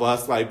equivalent of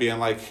us like being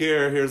like,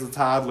 here's a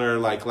toddler,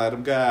 like let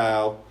him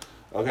go.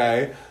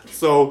 Okay?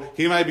 So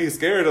he might be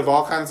scared of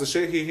all kinds of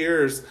shit he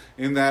hears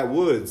in that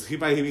woods. He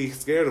might be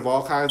scared of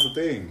all kinds of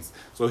things.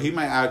 So he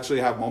might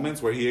actually have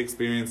moments where he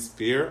experiences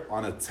fear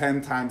on a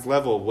 10 times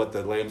level of what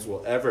the lambs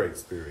will ever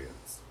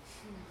experience.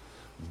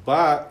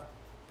 But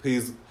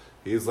he's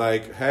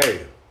like,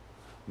 hey,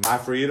 my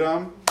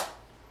freedom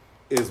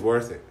is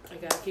worth it. I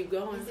gotta keep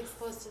going. He's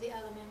exposed to the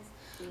elements.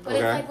 But Okay.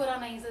 it's like what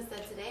Anaisa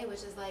said today, which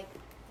is like,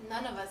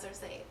 none of us are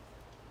safe.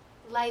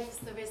 Life's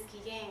the risky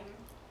game.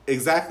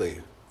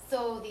 Exactly.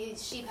 So the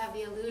sheep have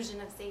the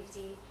illusion of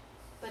safety,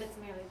 but it's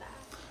merely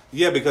that.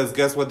 Yeah, because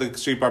guess what the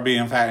sheep are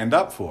being fattened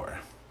up for?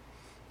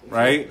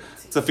 Right?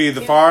 To feed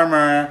the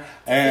farmer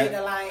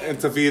and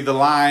to feed the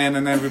lion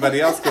and everybody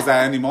else. Because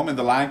at any moment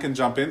the lion can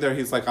jump in there.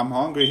 He's like, I'm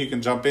hungry. He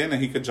can jump in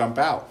and he could jump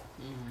out.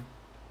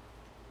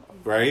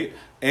 Right?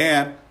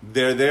 And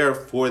they're there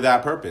for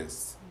that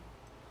purpose.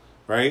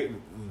 Right?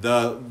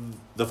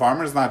 The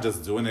farmer's not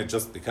just doing it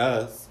just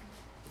because.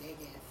 They're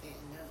getting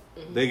fattened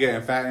up, They're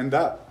getting fattened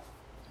up.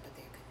 but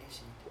they're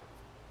conditioned.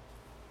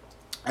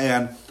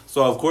 And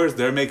so, of course,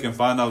 they're making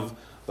fun of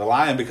the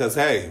lion because,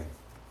 hey,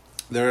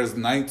 there's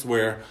nights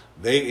where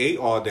they ate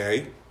all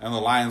day and the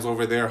lion's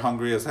over there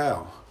hungry as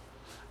hell.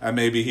 And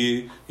maybe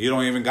he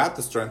don't even got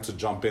the strength to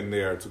jump in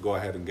there to go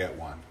ahead and get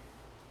one.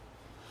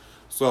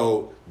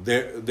 So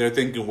they're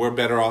thinking, we're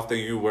better off than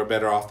you, we're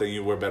better off than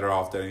you, we're better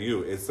off than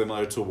you. It's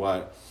similar to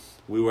what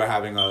we were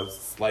having a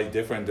slight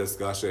different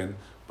discussion,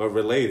 but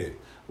related.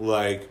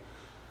 Like,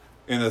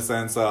 in the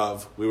sense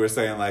of, we were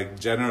saying, like,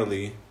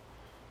 generally,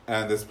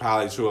 and this is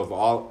probably true of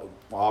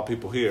all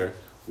people here,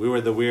 we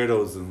were the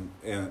weirdos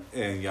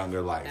in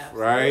younger life,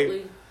 Absolutely.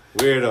 right?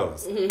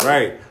 Weirdos,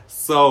 right?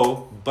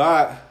 So,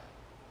 but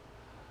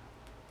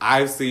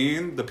I've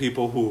seen the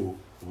people who,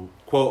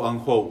 quote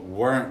unquote,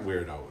 weren't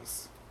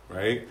weirdos,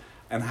 right?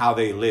 And how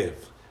they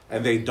live.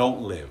 And they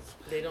don't live.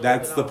 They don't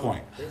That's live the at all.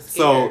 point. They're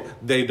So scared.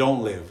 they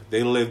don't live.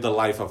 They live the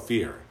life of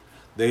fear.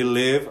 They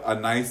live a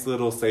nice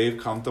little safe,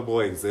 comfortable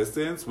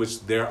existence,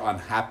 which they're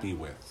unhappy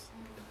with,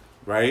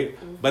 right?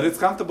 But it's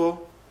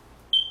comfortable.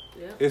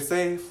 Yeah. It's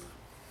safe.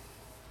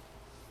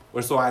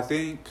 Or so I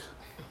think,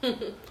 Or so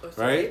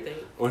right? they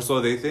think. Or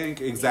so they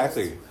think,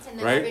 exactly, And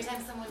then right? every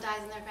time someone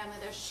dies in their family,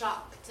 they're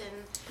shocked.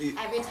 And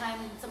every time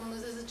someone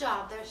loses a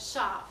job, they're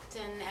shocked.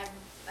 And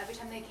every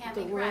time they can't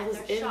The make world rent,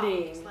 is they're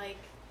ending. shocked. Like,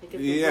 Like if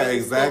the Yeah, rug is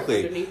pulled exactly.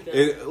 underneath them.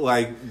 It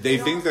like they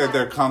They think don't that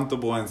they're have-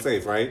 comfortable and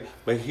safe, right?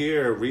 But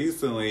here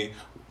recently,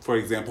 for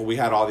example, we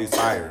had all these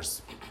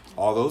fires.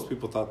 All those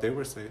people thought they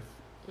were safe.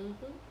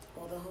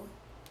 All the whole,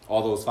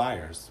 All those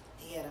fires.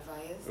 he had a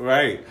fires.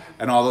 Right.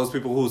 And all those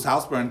people whose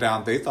house burned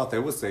down, they thought they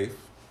were safe.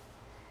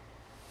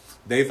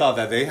 They thought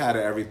that they had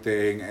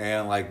everything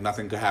and like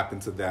nothing could happen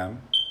to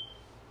them.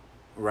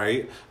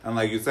 Right? And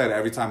like you said,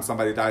 every time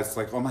somebody dies, it's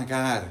like, oh my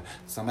God,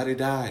 somebody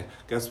died.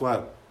 Guess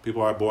what?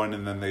 People are born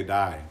and then they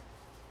die.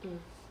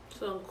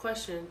 So,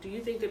 question: do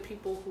you think that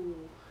people who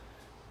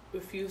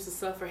refuse to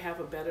suffer have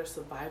a better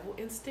survival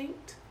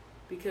instinct?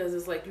 Because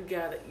it's like you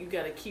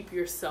gotta keep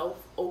yourself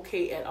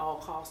okay at all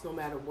costs, no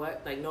matter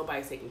what. Like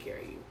nobody's taking care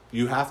of you.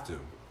 You have to.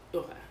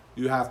 Okay.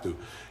 You have to.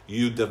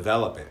 You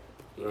develop it,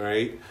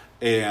 right?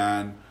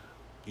 And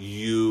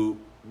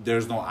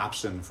there's no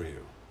option for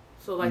you.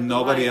 So like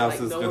nobody life, else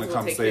like, is no going one's to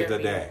come take save care the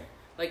of me. day.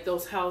 Like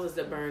those houses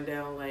that burn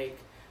down, like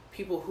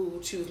people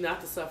who choose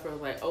not to suffer,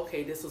 like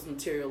okay, this was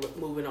material,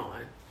 moving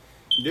on.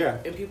 Yeah.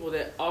 And people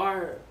that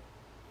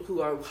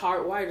who are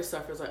hardwired to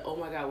suffer is like, oh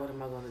my God, what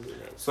am I going to do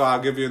next? So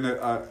I'll give you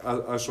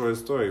a short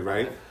story,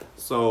 right? Okay.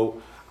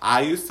 So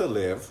I used to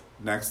live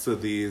next to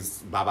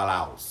these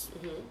babalaos.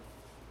 Mm-hmm.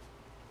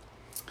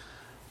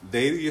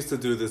 They used to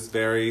do this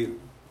very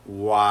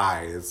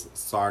wise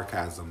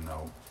sarcasm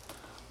note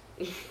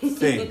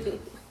thing.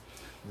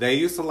 They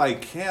used to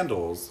light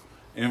candles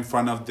in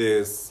front of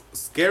this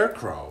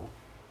scarecrow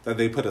that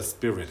they put a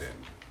spirit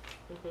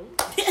in.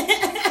 Mm-hmm.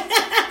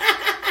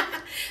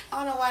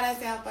 I don't know why that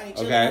sounds funny.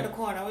 Children Okay. in the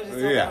corner. We're just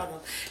talking Yeah. about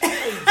them.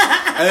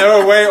 And they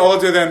were way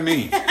older than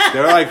me. They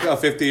were like a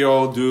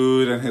 50-year-old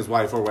dude and his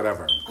wife or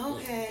whatever.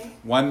 Okay.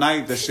 One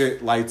night, the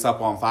shit lights up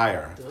on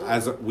fire.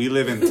 As we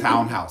live in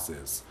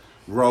townhouses,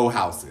 row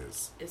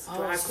houses. It's Oh,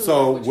 dry So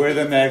cooler, we're which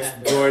the means next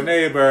that- door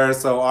neighbor,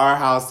 so our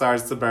house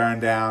starts to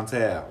burn down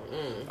too.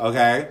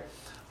 Okay?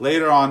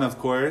 Later on, of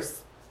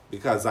course,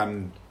 because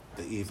I'm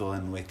the evil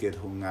and wicked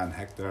Hungan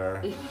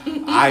Hector,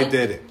 I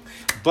did it.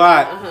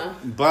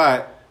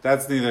 But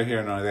that's neither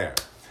here nor there.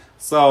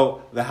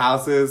 So the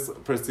houses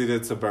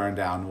proceeded to burn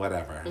down,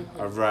 whatever.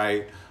 All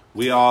right?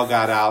 We all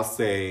got out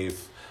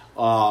safe.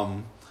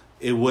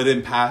 It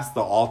wouldn't pass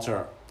the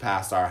altar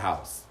past our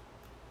house.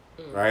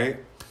 Right?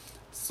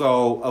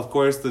 So, of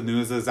course, the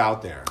news is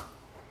out there.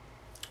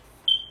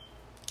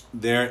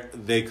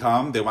 They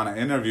come, they want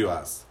to interview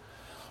us.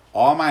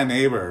 All my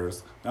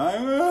neighbors, oh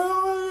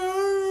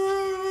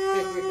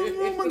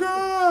my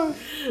God,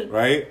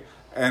 right?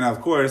 And of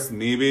course,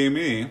 me being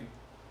me,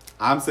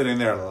 I'm sitting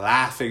there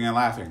laughing and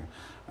laughing.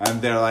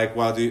 And they're like,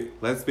 well,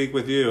 let's speak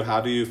with you.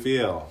 How do you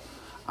feel?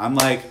 I'm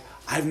like,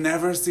 I've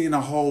never seen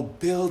a whole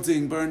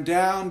building burn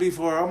down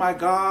before. Oh my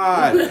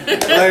God.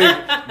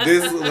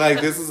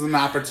 This is an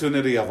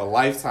opportunity of a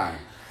lifetime.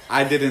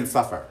 I didn't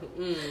suffer.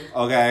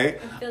 Okay?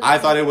 I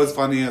thought it was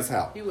funny as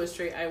hell. You were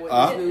straight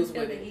eyewitness news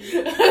with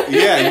it.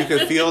 Yeah, you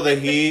could feel the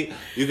heat.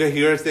 You could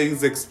hear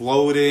things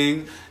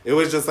exploding. It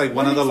was just like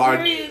one of the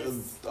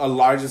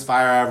largest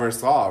fire I ever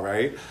saw,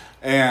 right?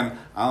 And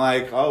I'm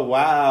like, oh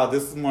wow,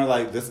 this is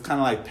kind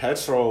of like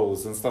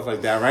Petros and stuff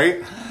like that,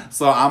 right?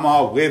 So I'm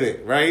all with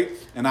it, right?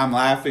 And I'm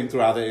laughing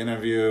throughout the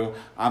interview.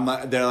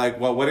 They're like,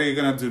 well, what are you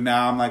gonna do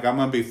now? I'm like, I'm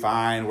gonna be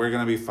fine. We're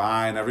gonna be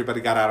fine.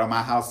 Everybody got out of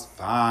my house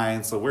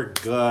fine, so we're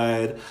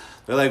good.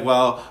 They're like,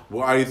 well,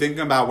 are you thinking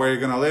about where you're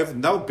gonna live?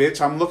 No,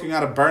 bitch, I'm looking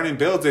at a burning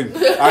building.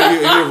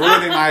 You're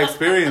ruining my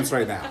experience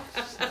right now.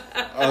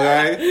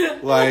 Okay?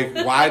 Like,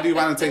 why do you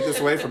want to take this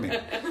away from me?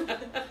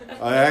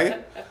 Okay?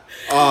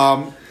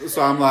 So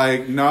I'm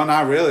like, no,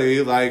 not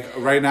really. Like,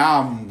 right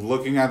now I'm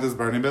looking at this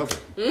burning building.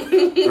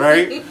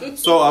 Right?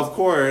 So, of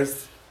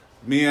course,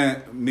 me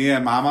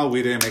and Mama,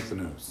 we didn't make the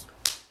news.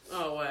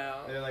 Oh,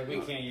 wow. They're like, we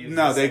can't use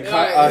No, this. they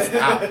cut us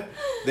out.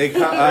 They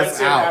cut us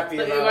They're out. happy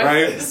about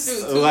Right?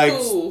 this. Too Like,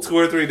 cool. 2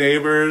 or 3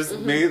 neighbors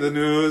made the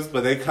news,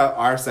 but they cut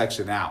our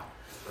section out.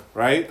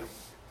 Right?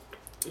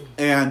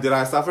 And did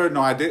I suffer?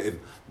 No, I didn't.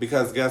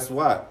 Because guess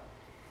what?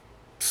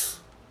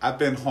 I've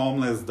been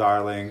homeless,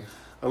 darling.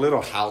 A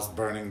little house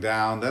burning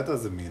down, that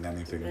doesn't mean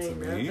anything to Ain't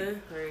me.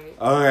 nothing, right?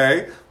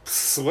 Okay?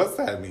 What's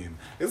that mean?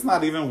 It's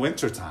not even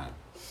wintertime.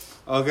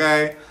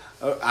 Okay?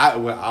 When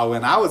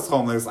I was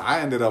homeless, I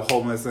ended up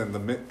homeless in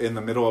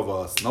the middle of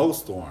a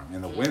snowstorm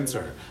in the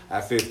winter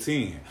at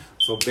 15.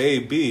 So,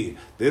 baby,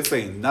 this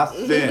ain't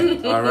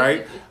nothing, all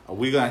right?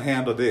 We gonna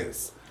handle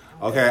this.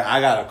 Okay, I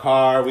got a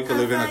car. We can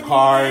live in a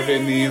car if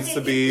it needs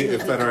to be,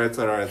 et cetera, et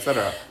cetera, et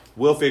cetera.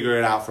 We'll figure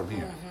it out from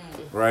here.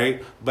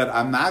 Right? But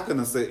I'm not going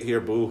to sit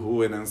here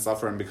boo-hooing and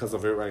suffering because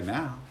of it right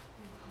now.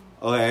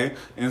 Okay?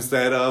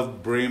 Instead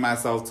of bringing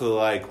myself to,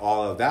 like,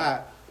 all of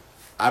that,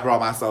 I brought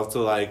myself to,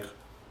 like,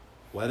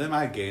 what am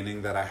I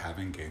gaining that I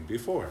haven't gained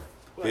before?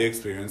 Right. The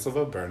experience of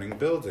a burning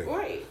building.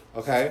 Right.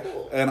 Okay?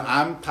 Cool. And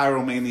I'm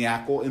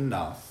pyromaniacal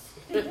enough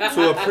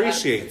to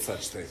appreciate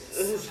such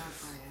things.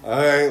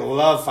 Okay?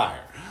 Love fire.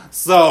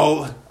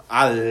 So,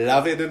 I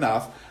love it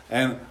enough.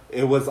 And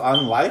it was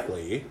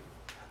unlikely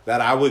that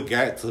I would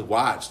get to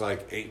watch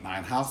like 8-9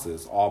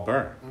 houses all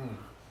burn.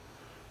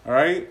 All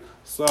right?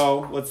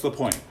 So, what's the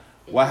point?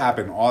 What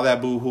happened? All that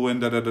boo-hooing,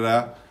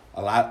 da-da-da-da.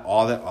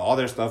 All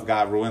their stuff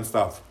got ruined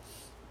stuff.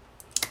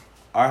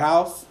 Our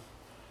house,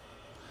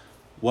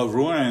 what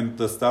ruined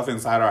the stuff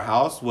inside our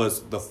house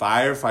was the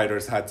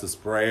firefighters had to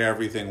spray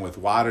everything with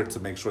water to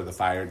make sure the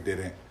fire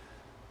didn't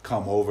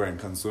come over and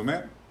consume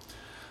it.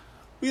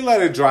 We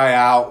let it dry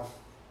out,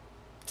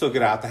 took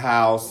it out the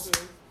house,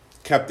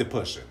 kept it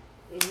pushing.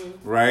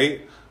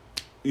 Right?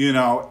 You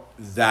know,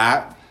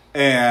 that.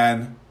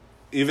 And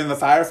even the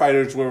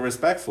firefighters were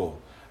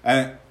respectful.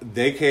 And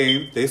they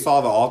came, they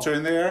saw the altar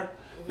in there.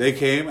 They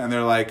came and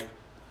they're like,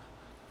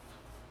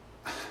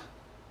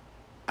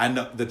 I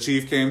know, the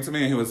chief came to me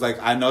and he was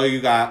like, I know,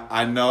 is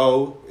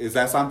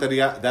that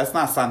Santeria? That's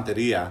not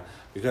Santeria,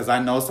 because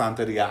I know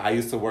Santeria. I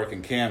used to work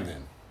in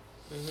Camden.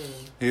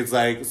 He's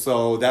like,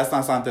 so that's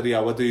not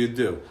Santeria. What do you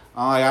do?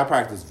 I'm like, I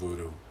practice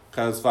voodoo.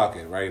 Because fuck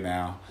it, right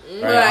now.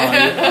 Right? Not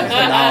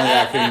only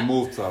that, can you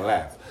move to the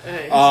left?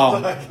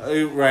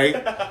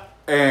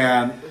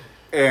 Right?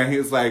 And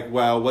he's like,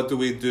 well, what do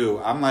we do?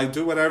 I'm like,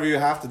 do whatever you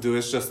have to do.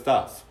 It's just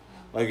stuff.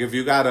 Like, if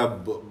you got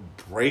to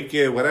break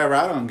it, whatever,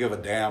 I don't give a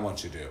damn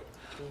what you do.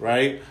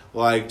 Right?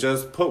 Like,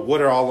 just put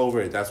water all over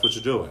it. That's what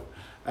you're doing.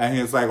 And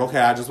he's like, okay,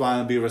 I just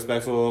want to be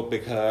respectful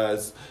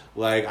because,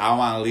 like, I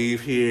want to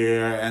leave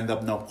here, end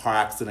up no car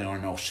accident or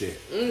no shit.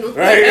 Right?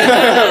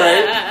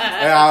 Right?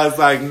 And I was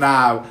like,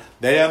 nah,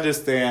 they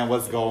understand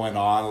what's going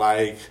on.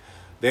 Like,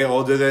 they're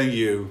older than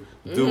you.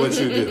 Do what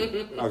you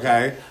do.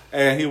 Okay?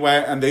 And he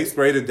went, and they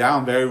sprayed it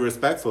down very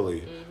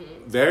respectfully.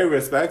 Very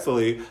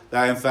respectfully,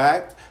 that in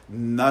fact,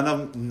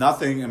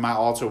 nothing in my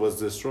altar was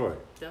destroyed.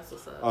 That's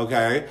what's up.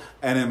 Okay?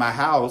 And in my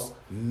house,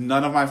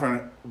 none of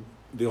my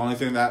the only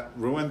thing that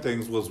ruined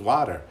things was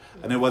water.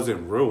 And it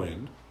wasn't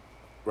ruined,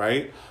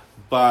 right?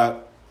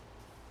 But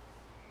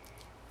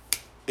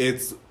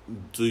it's,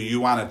 do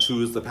you want to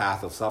choose the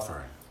path of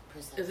suffering?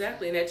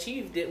 Exactly, and that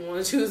chief didn't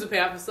want to choose the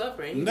path of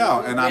suffering.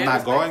 No, and I'm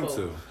not going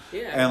to.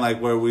 Yeah. And like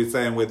what we're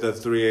saying with the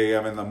 3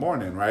 a.m. in the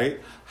morning,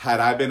 right? Had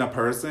I been a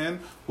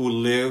person who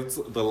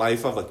lived the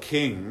life of a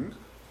king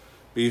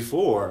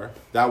before,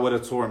 that would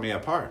have torn me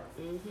apart.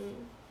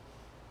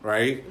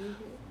 Right?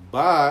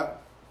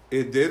 But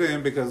it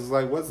didn't, because it's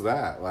like, what's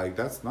that? Like,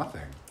 that's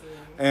nothing.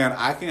 And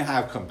I can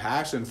have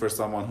compassion for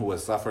someone who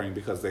is suffering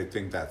because they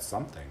think that's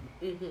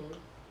something.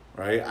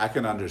 Right? I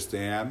can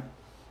understand.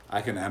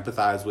 I can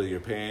empathize with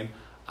your pain.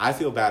 I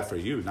feel bad for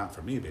you, not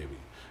for me, baby.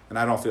 And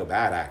I don't feel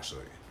bad,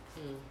 actually.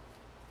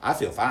 I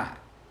feel fine.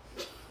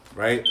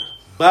 Right?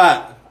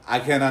 But I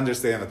can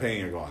understand the pain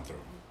you're going through.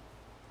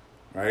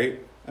 Right?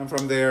 And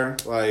from there,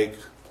 like,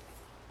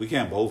 we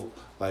can't both,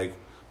 like,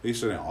 we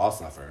shouldn't all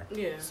suffer.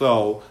 Yeah.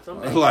 So,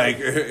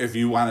 like, if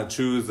you want to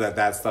choose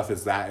that stuff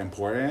is that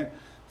important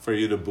for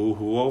you to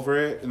boo-hoo over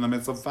it in the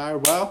midst of fire,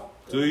 well,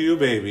 do you,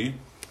 baby.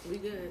 We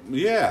good.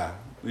 Yeah.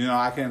 You know,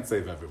 I can't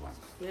save everyone.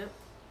 Yep.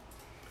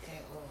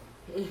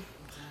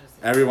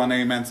 Everyone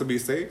ain't meant to be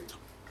saved.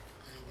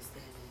 I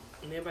understand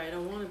And everybody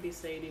don't want to be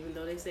saved, even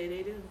though they say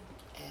they do.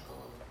 that at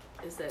all.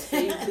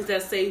 It's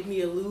that save me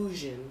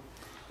illusion.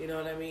 You know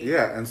what I mean?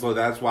 Yeah, and so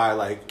that's why,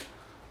 like,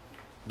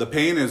 the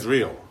pain is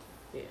real.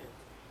 Yeah.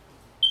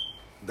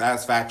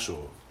 That's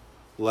factual.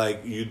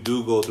 Like, you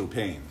do go through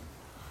pain.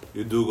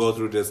 You do go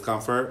through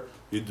discomfort.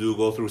 You do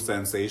go through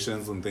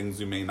sensations and things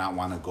you may not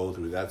want to go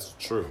through. That's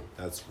true.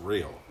 That's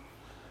real.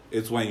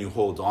 It's when you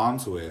hold on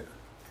to it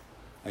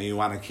and you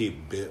want to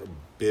keep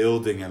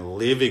building and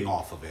living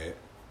off of it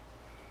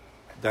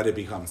that it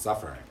becomes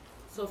suffering.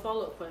 So,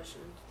 follow-up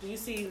question. Do you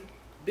see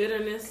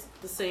bitterness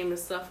the same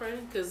as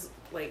suffering? Because,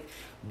 like...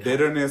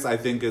 Bitterness, I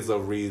think, is a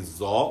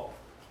result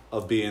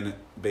of being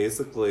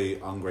basically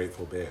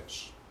ungrateful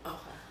bitch. Okay.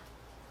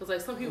 Because,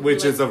 like, some people...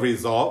 Which like, is a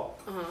result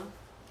Uh-huh.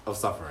 of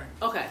suffering.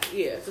 Okay,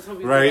 yeah. So some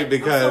people Right, like,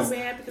 because... I'm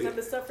so mad because I've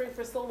been suffering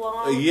for so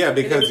long. Yeah,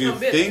 because you become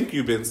bitter. think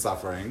you've been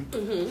suffering,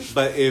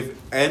 but if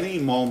any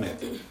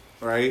moment,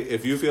 right,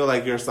 if you feel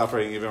like you're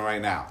suffering even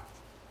right now,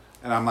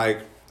 and I'm like,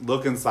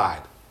 look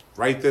inside,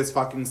 right this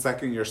fucking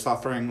second you're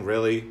suffering,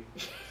 really,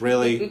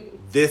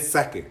 this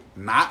second,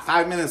 not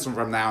 5 minutes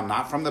from now,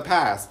 not from the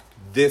past,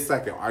 this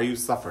second, are you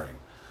suffering?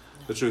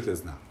 The truth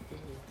is no.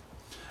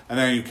 And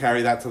then you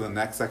carry that to the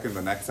next second,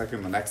 the next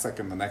second, the next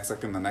second, the next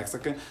second, the next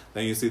second,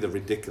 then you see the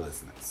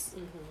ridiculousness.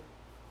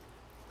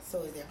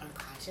 So is there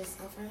unconscious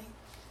suffering?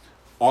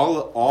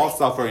 All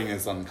suffering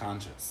is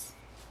unconscious.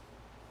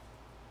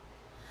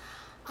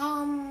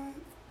 No.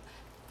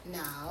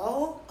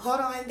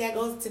 Hold on. That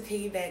goes to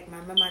piggyback.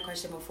 Remember my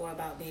question before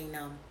about being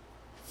numb?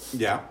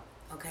 Yeah,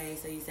 Okay,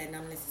 so you said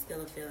numbness is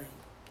still a feeling,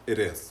 it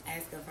is.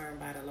 as confirmed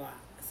by the law.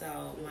 So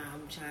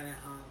I'm trying to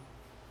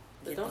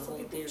But get don't the some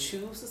whole people theory.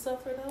 choose to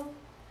suffer,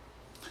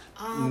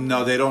 though?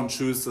 No, they don't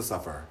choose to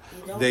suffer.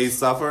 You don't? They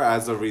suffer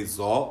as a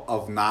result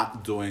of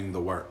not doing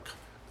the work.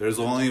 There's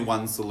only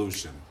one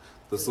solution.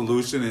 The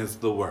solution is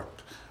the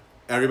work.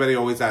 Everybody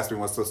always asks me,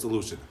 what's the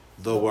solution?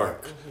 The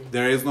work.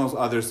 There is no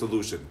other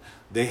solution.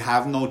 They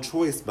have no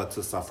choice but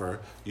to suffer.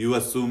 You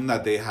assume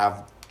that they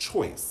have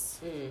choice.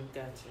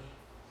 Gotcha.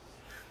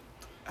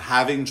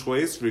 Having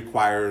choice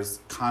requires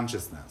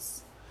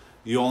consciousness.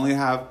 You only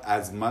have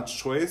as much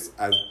choice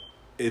as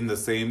in the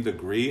same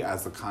degree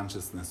as the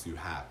consciousness you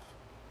have.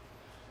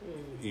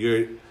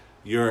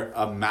 Your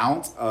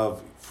amount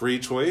of free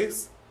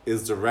choice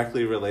is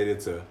directly related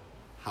to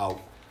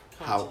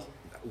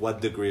what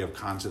degree of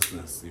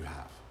consciousness you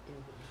have.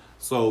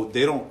 So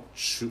they don't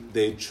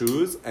they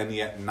choose and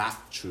yet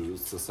not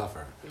choose to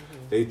suffer.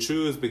 They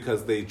choose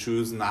because they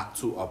choose not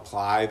to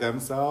apply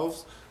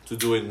themselves to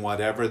doing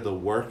whatever the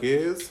work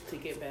is To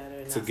get better.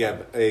 And to not get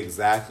suffer.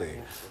 exactly.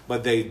 Yeah.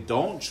 But they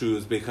don't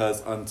choose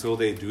because until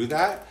they do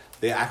that,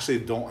 they actually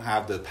don't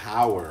have the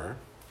power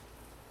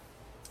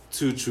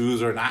to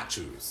choose or not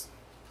choose.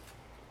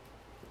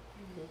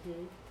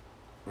 Mm-hmm.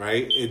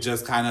 Right? It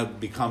just kind of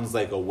becomes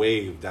like a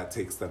wave that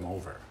takes them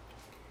over.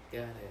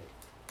 Got it.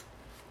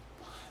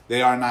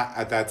 They are not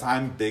at that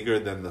time bigger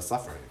than the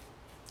suffering.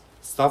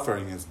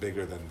 Suffering is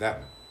bigger than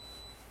them.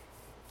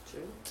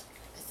 True.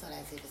 So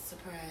that's if it's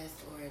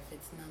suppressed or if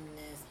it's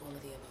numbness, all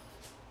of the above.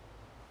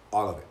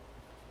 All of it.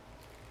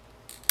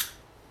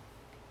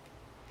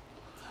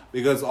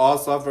 Because all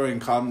suffering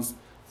comes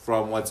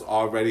from what's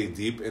already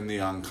deep in the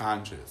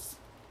unconscious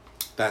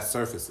that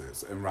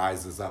surfaces and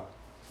rises up.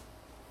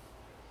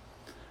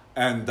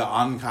 And the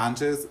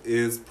unconscious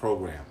is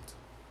programmed.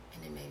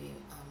 And it may be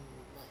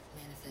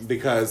manifested.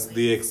 Because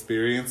the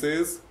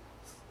experiences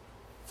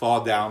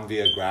fall down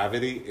via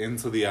gravity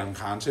into the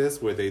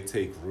unconscious where they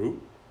take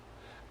root.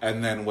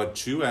 And then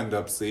what you end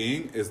up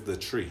seeing is the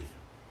tree.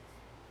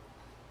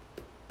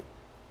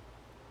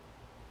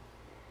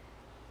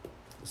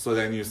 So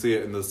then you see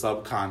it in the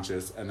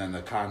subconscious and then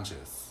the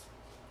conscious.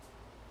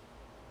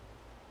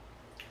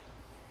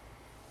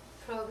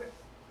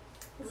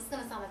 This is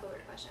gonna sound like a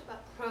weird question,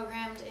 but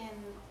programmed in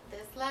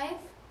this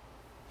life,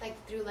 like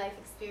through life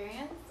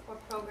experience, or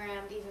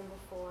programmed even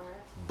before?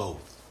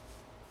 Both.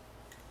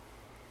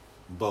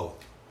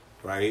 Both.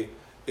 Right?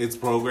 It's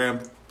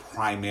programmed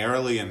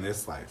primarily in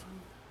this life.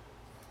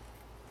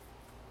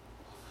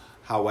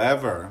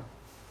 However,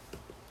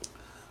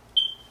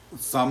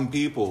 some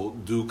people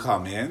do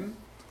come in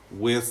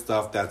with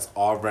stuff that's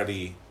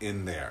already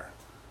in there,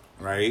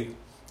 right?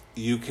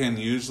 You can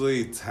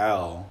usually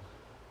tell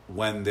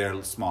when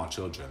they're small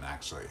children,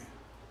 actually.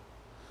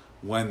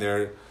 When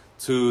they're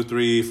 2,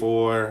 3,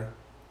 4,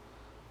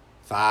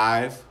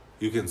 5,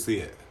 you can see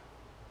it,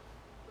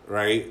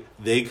 right?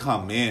 They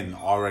come in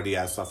already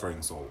as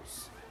suffering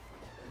souls.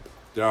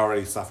 They're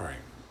already suffering.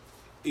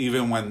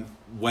 Even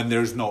when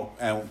there's no,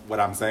 and what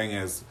I'm saying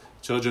is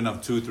children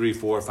of 2, 3,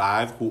 4,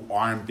 5 who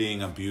aren't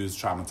being abused,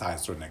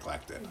 traumatized, or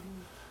neglected.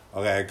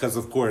 Okay, because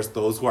of course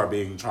those who are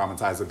being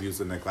traumatized, abused,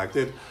 and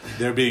neglected,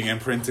 they're being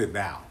imprinted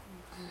now,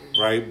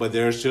 right? But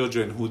there's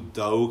children who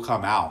do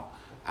come out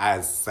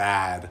as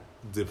sad,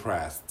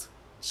 depressed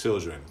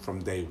children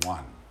from day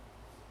one.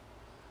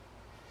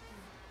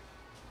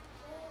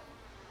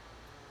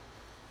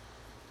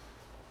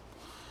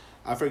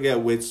 I forget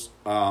which,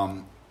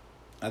 I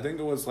think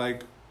it was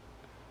like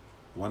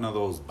one of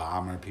those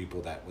bomber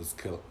people that was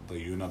killed, the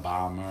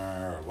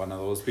Unabomber, or one of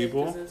those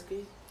people.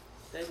 Kaczynski?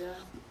 That guy?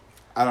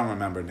 I don't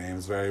remember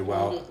names very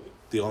well.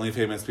 The only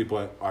famous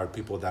people are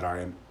people that are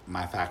in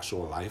my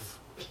factual life.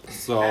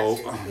 So,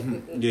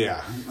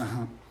 yeah.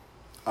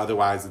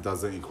 Otherwise, it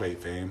doesn't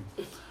equate fame.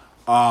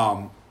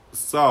 But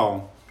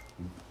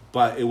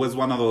it was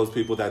one of those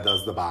people that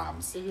does the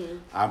bombs. Mm-hmm.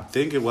 I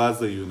think it was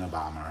the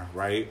Unabomber,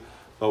 right?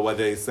 But what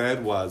they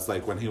said was,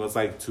 like, when he was,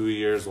 like, 2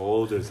 years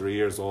old or 3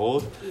 years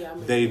old,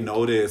 they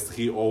noticed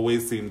he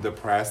always seemed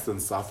depressed and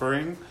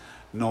suffering.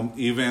 No,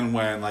 even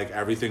when, like,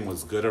 everything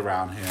was good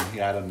around him, he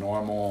had a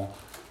normal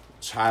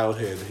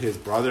childhood. His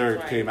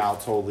brother came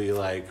out totally,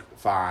 like,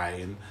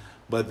 fine.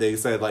 But they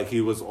said, like,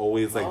 he was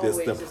always, like, this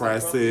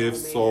depressive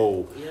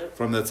soul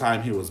from the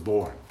time he was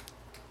born.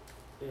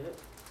 Yep.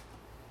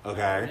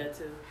 Okay? That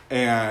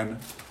too.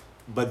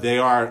 But they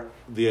are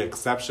the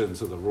exception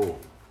to the rule.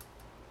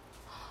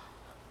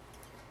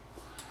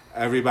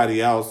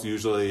 Everybody else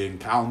usually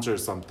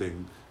encounters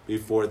something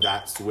before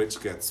that switch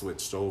gets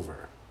switched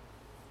over.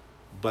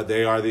 But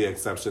they are the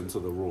exception to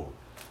the rule.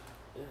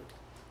 Yeah.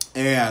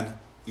 And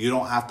you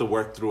don't have to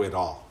work through it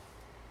all.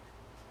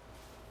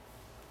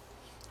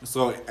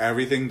 So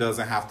everything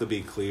doesn't have to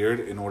be cleared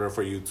in order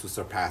for you to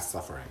surpass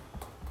suffering.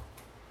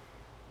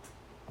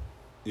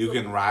 You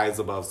can rise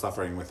above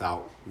suffering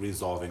without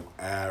resolving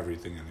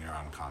everything in your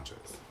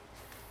unconscious.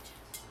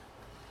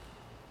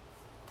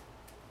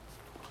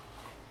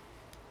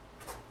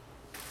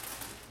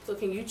 So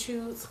can you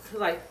choose,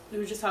 like we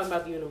were just talking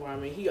about the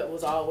Unabomber, he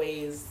was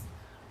always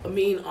a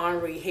mean,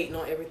 ornery, hating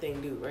on everything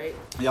dude, right?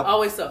 Yep.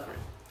 Always suffering.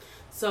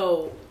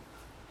 So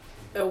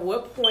at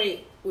what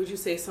point would you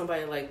say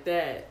somebody like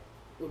that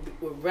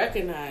would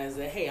recognize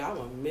that, hey, I'm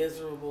a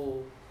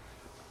miserable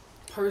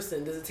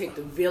person? Does it take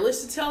the village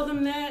to tell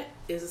them that?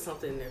 Is it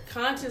something in their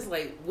conscience?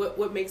 Like,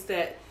 what makes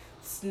that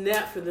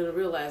snap for them to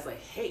realize,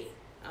 like, hey,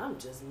 I'm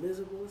just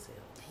miserable as hell?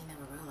 He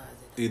never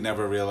realized it. He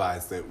never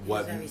realized it.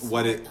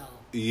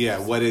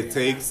 What it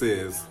takes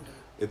is,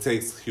 it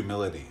takes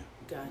humility.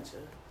 Gotcha.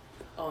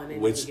 Oh, and they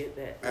didn't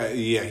get that.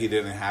 Yeah, he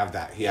didn't have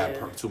that. He had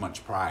too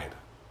much pride.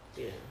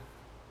 Yeah.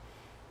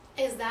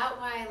 Is that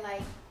why,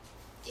 like,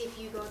 if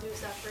you go through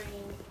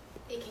suffering,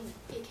 it can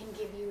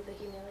give you the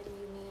humility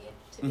you need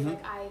to be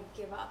like, I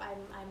give up.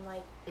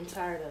 I'm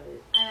tired of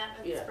it.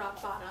 I'm at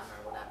rock bottom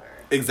or whatever.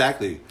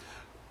 Exactly.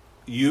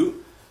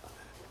 You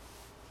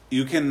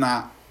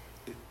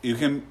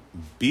can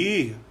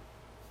be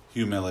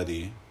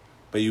humility,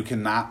 but you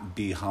cannot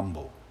be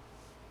humble.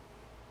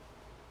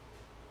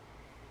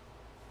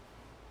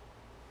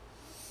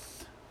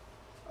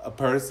 A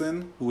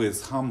person who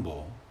is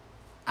humble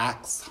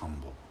acts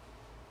humble.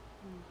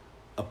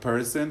 A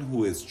person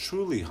who is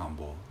truly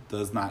humble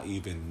does not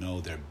even know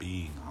they're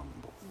being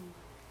humble.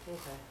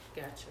 Okay,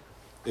 gotcha.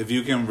 If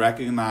you can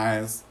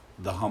recognize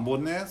the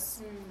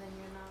humbleness,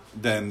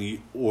 then you're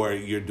not. or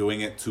you're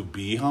doing it to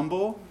be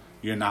humble,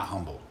 you're not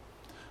humble.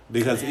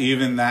 Because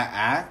even that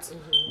act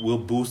will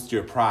boost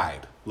your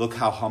pride. Look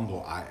how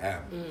humble I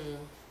am.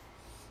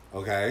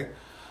 Okay?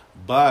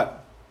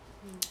 But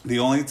the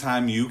only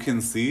time you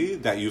can see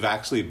that you've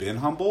actually been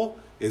humble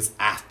is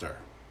after.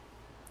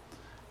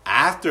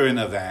 After an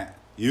event,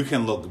 you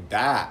can look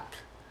back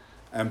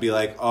and be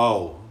like,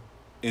 oh,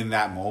 in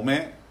that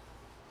moment,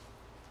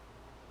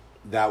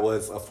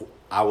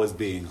 I was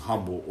being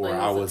humble, or Like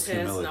I it was a test,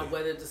 humility. and I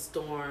weathered the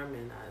storm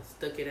and I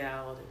stuck it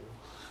out.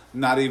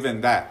 And Not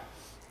even that.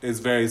 It's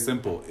very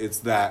simple. It's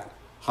that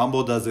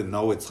humble doesn't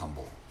know it's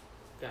humble.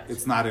 gotcha.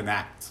 It's not an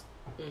act.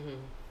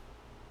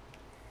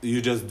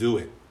 You just do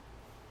it.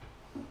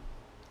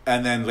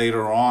 And then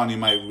later on, you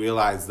might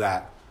realize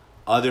that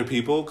other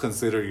people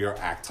consider your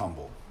act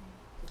humble.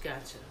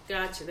 Gotcha.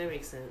 That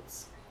makes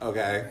sense.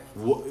 Okay?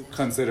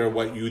 Consider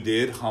what you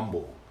did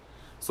humble.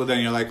 So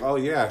then you're like, oh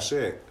yeah,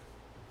 shit.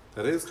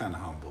 That is kind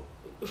of humble.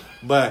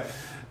 But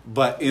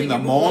in the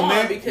you move on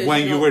moment because when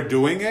you you don't- were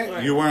doing it,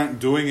 Right. you weren't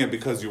doing it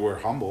because you were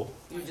humble.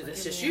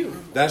 That's just you.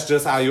 That's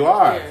just how you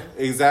are. Yeah.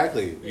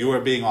 Exactly. You were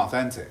being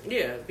authentic.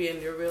 Yeah,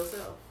 being your real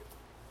self.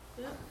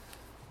 Yeah.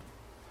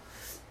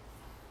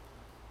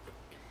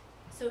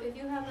 So if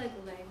you have like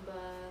Legba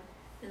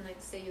and like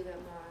say you get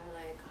more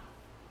like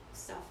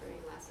suffering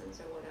lessons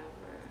or whatever,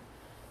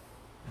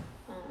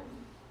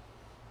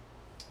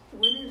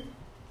 wouldn't,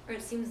 or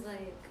it seems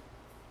like,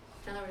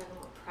 now that we're talking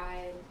about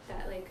pride,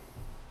 that like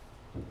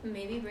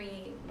maybe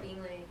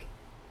being like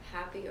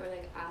happy or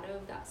like out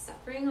of that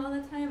suffering all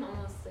the time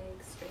almost like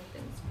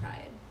strengthens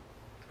pride,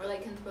 or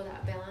like can throw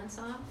that balance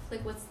off.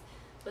 Like what's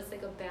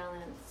like a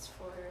balance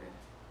for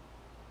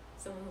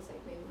someone who's like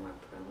maybe more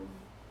prone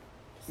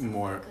to suffering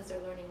More- because they're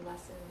learning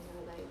lessons,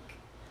 or like,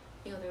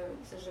 you know,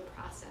 there's a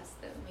process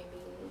that maybe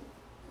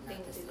they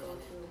need to go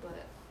through,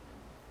 but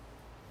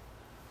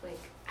like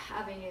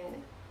having it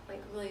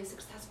like really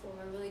successful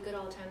or really good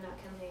all the time, that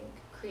can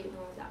like create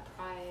more of that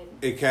pride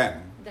It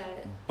can.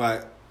 that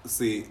But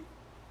see,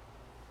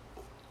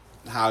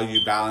 how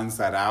you balance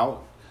that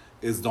out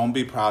is don't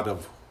be proud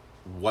of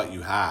what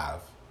you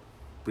have.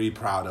 Be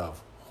proud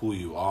of who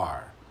you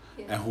are.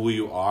 yeah, And who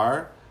you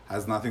are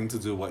has nothing to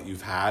do with what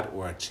you've had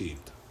or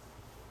achieved.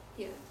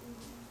 yeah,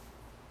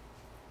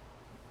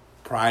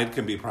 Pride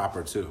can be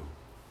proper too.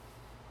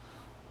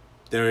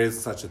 There is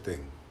such a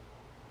thing.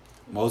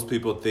 Most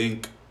people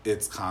think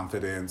it's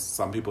confidence.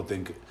 Some people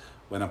think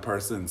when a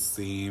person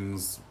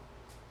seems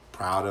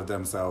proud of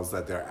themselves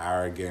that they're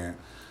arrogant.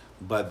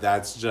 But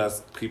that's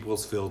just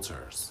people's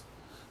filters,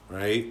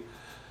 right?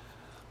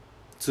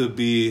 To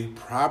be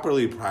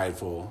properly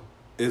prideful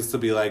is to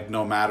be like,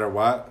 no matter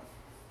what,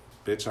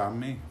 bitch, I'm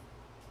me.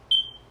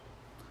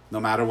 No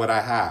matter what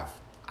I have.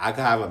 I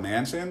could have a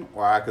mansion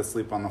or I could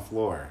sleep on the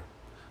floor.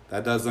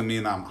 That doesn't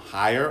mean I'm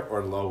higher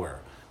or lower.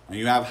 When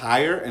you have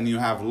higher and you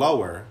have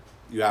lower,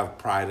 you have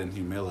pride and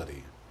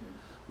humility.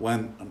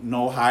 When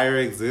no higher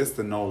exists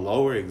and no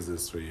lower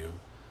exists for you,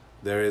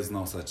 there is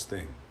no such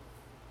thing.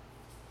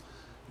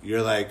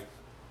 You're like,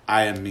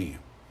 I am me.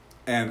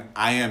 And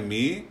I am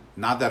me,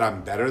 not that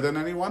I'm better than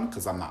anyone,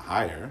 because I'm not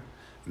higher.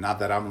 Not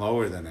that I'm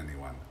lower than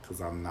anyone,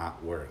 because I'm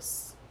not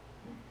worse.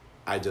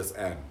 I just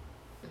am.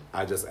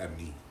 I just am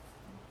me.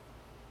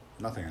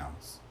 Nothing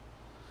else.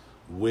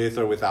 With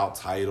or without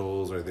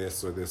titles or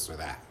this or this or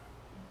that.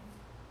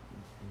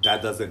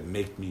 That doesn't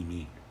make me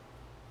me.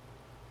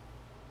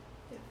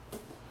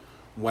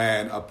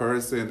 When a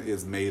person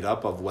is made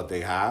up of what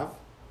they have,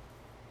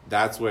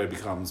 that's where it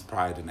becomes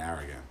pride and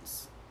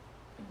arrogance.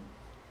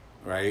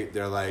 Right?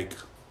 They're like,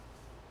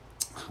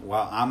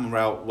 well, I'm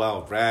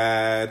well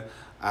read.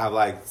 I have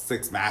like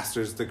 6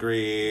 master's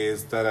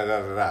degrees. Da da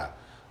da da da.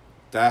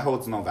 That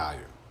holds no value.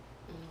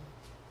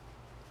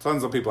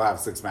 Tons of people have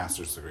 6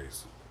 master's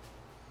degrees.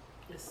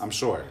 I'm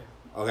sure.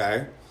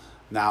 Okay?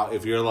 Now,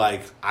 if you're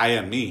like, I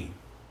am me,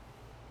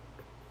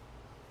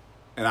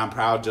 and I'm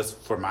proud just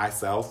for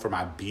myself, for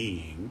my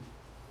being,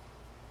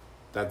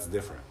 that's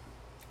different.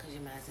 Because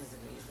your master's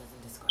degrees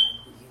doesn't describe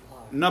who you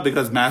are. No,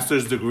 because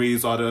master's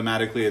degrees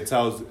automatically, it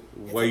tells,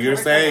 what a you're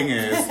saying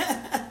curriculum.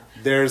 is,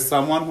 there's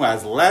someone who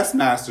has less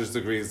master's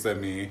degrees than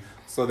me,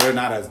 so they're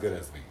not as good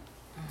as me.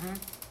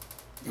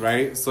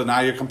 Right? So now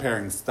you're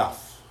comparing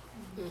stuff.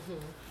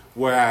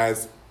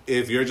 Whereas,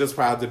 if you're just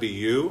proud to be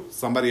you,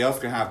 somebody else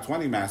can have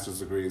 20 master's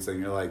degrees, and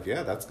you're like,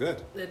 yeah, that's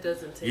good. That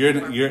doesn't take You're away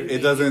from it you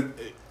doesn't.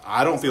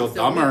 I don't feel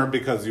Still dumber me.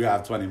 because you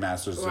have 20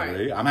 master's Right.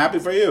 degree. I'm happy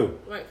for you.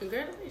 Right,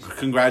 congratulations.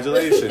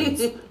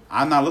 Congratulations.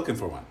 I'm not looking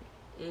for one.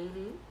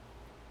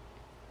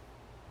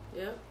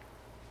 Yep.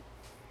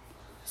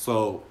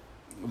 So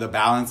the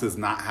balance is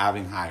not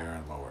having higher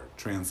and lower,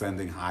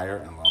 transcending higher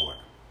and lower.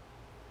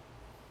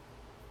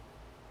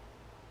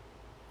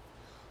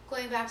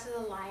 Going back to the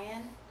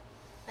lion,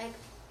 like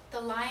the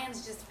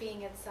lion's just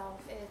being itself.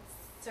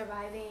 It's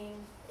surviving,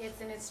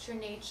 it's in its true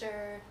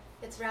nature,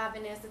 it's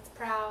ravenous, it's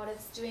proud,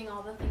 it's doing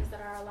all the things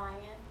that are a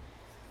lion.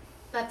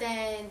 But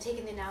then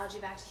taking the analogy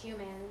back to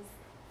humans,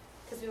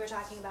 because we were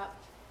talking about,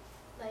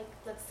 like,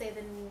 let's say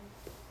the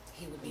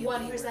He would be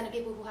 1% of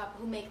people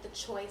who make the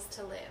choice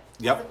to live,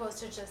 Yep. as opposed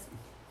to just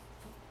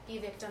be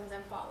victims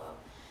and follow.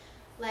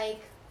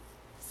 Like,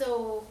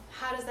 so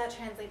how does that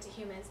translate to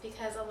humans?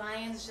 Because a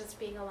lion's just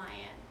being a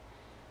lion.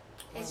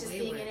 It's just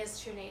being in its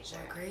true nature.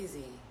 They're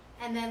crazy.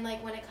 And then,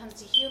 like, when it comes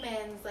to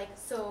humans, like,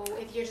 so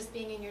if you're just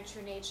being in your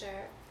true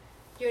nature,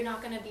 you're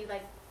not going to be,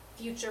 like,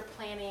 future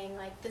planning,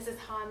 like, this is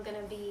how I'm going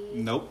to be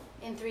Nope.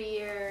 in 3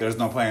 years. There's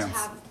no plans. To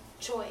have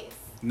choice.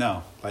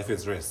 No, life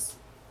is risk.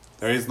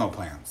 There is no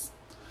plans.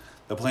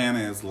 The plan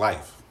is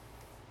life.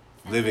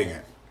 Living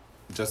it.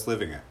 Just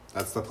living it.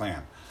 That's the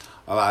plan.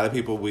 A lot of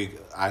people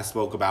I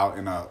spoke about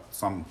in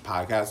some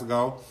podcasts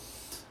ago,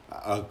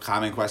 a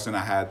common question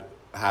I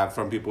have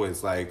from people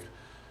is like,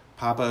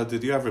 Papa,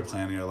 did you ever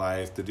plan your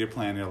life? Did you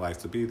plan your life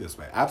to be this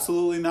way?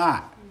 Absolutely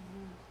not.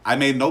 I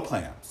made no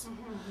plans.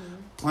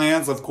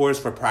 Plans, of course,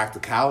 for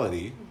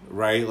practicality,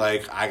 right?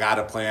 Like, I got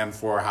a plan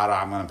for how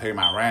I'm going to pay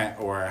my rent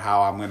or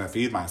how I'm going to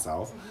feed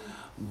myself.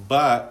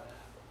 But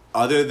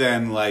other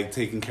than, like,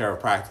 taking care of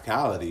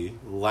practicality,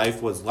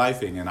 life was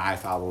lifing and I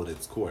followed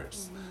its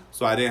course.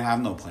 So I didn't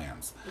have no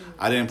plans.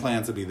 I didn't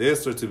plan to be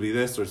this or to be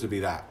this or to be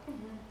that.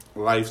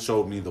 Life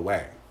showed me the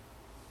way.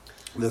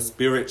 The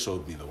spirit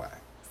showed me the way.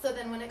 So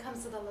then when it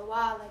comes to the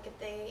Loa, like,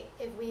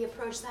 if we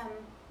approach them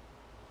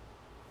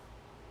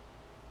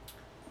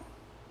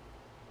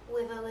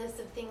with a list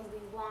of things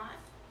we want,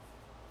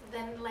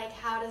 then, like,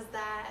 how does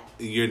that...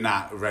 You're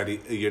not ready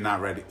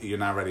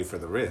for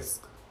the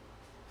risk.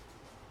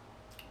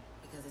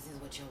 Because this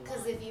is what you want.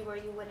 Because if you were,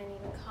 you wouldn't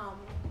even come.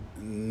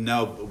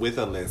 No, with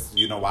a list.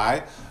 You know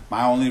why?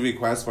 My only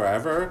request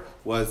forever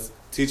was,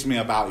 teach me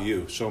about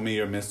you. Show me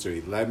your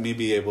mystery. Let me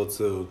be able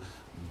to,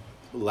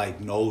 like,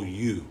 know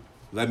you.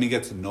 Let me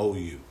get to know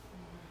you.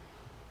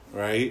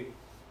 Right?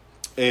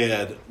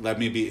 And let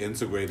me be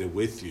integrated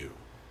with you.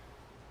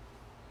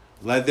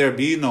 Let there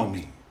be no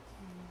me.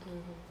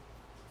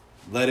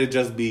 Let it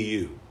just be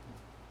you.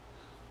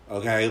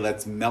 Okay?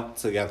 Let's melt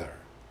together.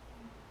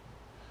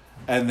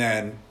 And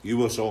then you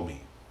will show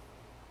me.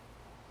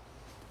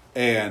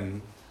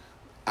 And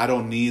I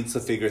don't need to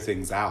figure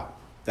things out.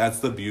 That's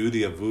the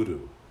beauty of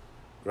voodoo,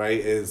 right?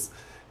 Is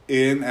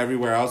in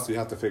everywhere else you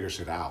have to figure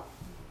shit out.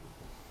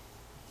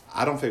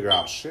 I don't figure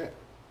out shit.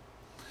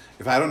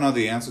 If I don't know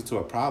the answer to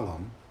a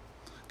problem,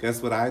 guess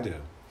what I do?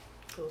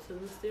 Go to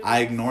the spirits.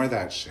 I ignore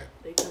that shit.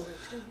 They come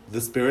with you.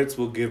 The spirits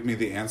will give me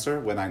the answer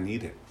when I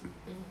need it.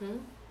 Mm-hmm.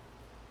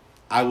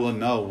 I will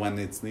know when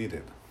it's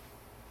needed.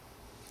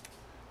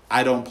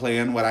 I don't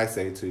plan what I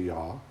say to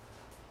y'all.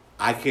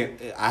 I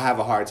have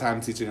a hard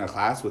time teaching a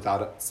class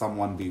without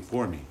someone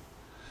before me.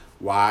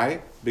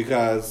 Why?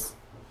 Because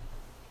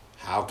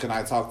how can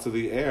I talk to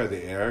the air?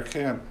 The air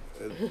can't,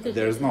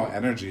 there's no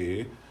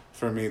energy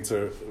for me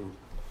to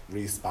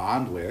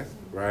respond with,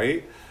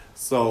 right?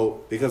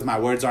 So, because my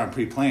words aren't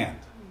pre-planned.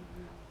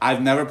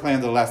 I've never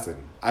planned a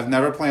lesson. I've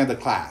never planned a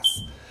class.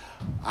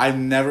 I've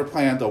never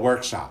planned a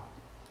workshop.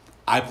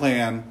 I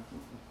plan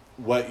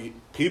what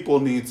people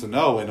need to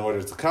know in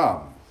order to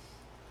come,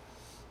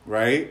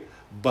 right?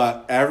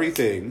 But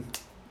everything,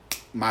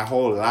 my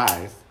whole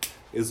life,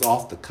 is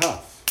off the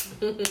cuff.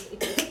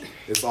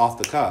 It's off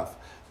the cuff.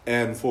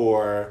 And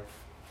for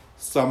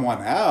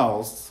someone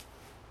else,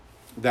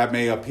 that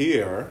may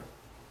appear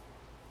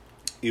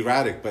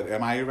erratic. But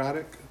am I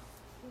erratic?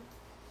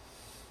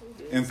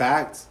 In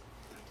fact,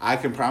 I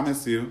can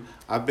promise you,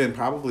 I've been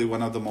probably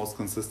one of the most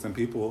consistent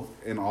people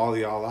in all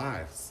y'all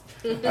lives.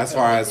 As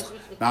far as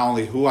not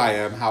only who I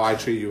am, how I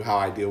treat you, how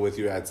I deal with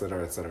you, et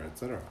cetera, et cetera, et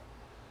cetera.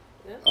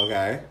 Yeah.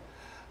 Okay?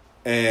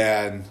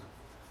 And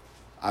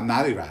I'm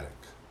not erratic.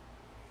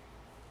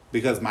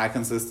 Because my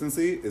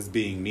consistency is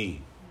being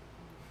me.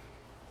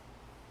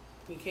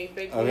 You can't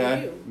fake Okay?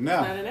 being you. It's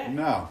not an No. act.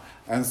 No.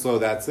 And so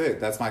that's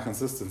it. That's my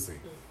consistency.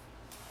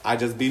 I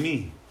just be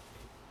me.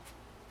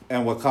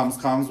 And what comes,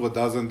 what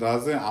doesn't.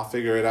 I'll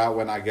figure it out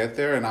when I get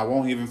there, and I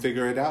won't even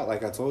figure it out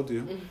like I told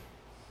you.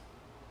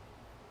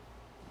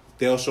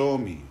 They'll show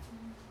me.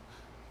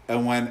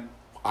 And when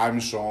I'm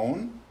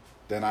shown,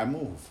 then I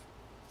move.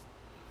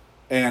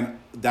 And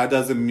that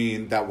doesn't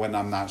mean that when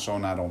I'm not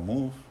shown, I don't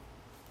move.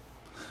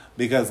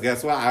 Because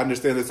guess what? I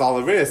understand it's all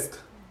a risk.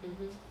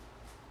 Mm-hmm.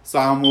 So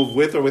I'll move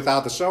with or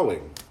without the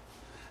showing.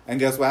 And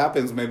guess what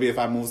happens? Maybe if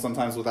I move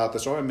sometimes without the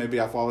showing, maybe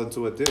I fall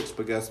into a ditch.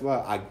 But guess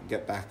what? I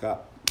get back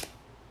up.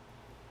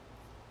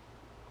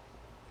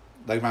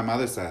 Like my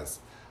mother says,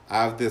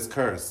 I have this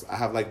curse. I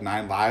have like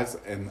 9 lives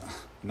and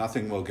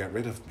nothing will get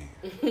rid of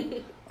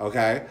me.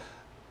 Okay?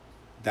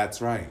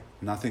 That's right.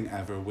 Nothing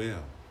ever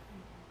will.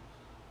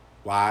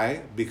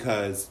 Why?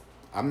 Because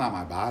I'm not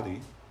my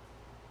body.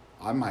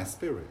 I'm my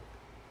spirit.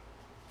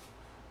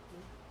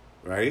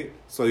 Right?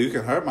 So you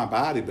can hurt my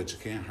body, but you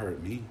can't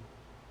hurt me.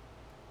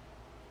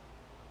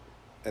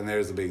 And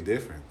there's a big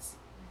difference.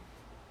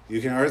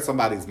 You can hurt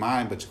somebody's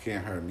mind, but you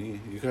can't hurt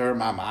me. You can hurt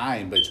my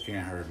mind, but you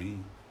can't hurt me.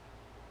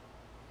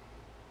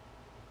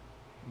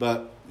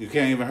 But you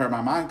can't even hurt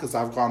my mind because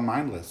I've gone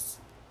mindless.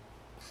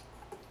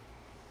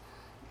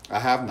 I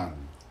have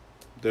none.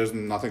 There's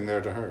nothing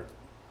there to hurt.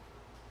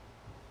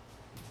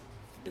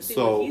 And see,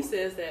 So- when he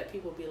says that,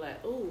 people be like,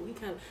 "Oh, he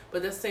kind of."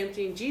 But that's the same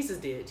thing Jesus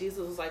did. Jesus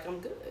was like, "I'm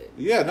good.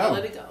 Yeah, I no.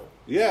 let it go."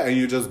 Yeah, and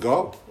you just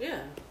go.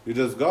 Yeah, You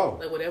just go.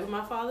 like whatever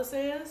my Father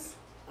says,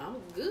 I'm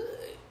good.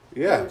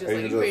 Yeah. Just and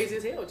like you you crazy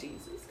as hell,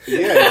 Jesus.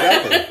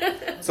 Yeah,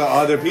 exactly. To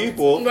other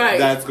people, Right.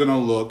 that's going to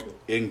look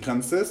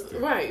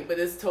inconsistent. Right, but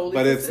it's totally.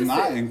 But it's not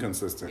consistent.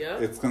 inconsistent. Yeah.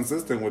 It's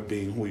consistent with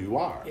being who you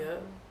are. Yeah.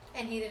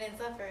 And he didn't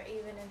suffer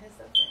even in his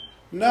suffering.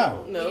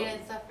 No. No. He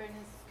didn't suffer in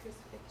his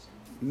crucifixion.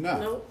 No.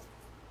 Nope.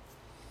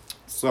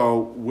 So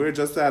we're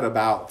just at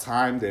about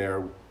time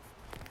there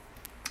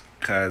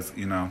because,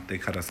 they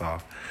cut us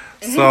off.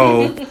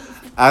 So,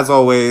 as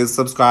always,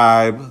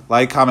 subscribe,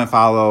 like, comment,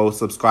 follow,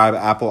 subscribe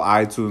Apple,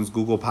 iTunes,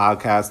 Google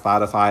Podcasts,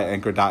 Spotify,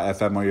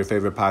 Anchor.fm, or your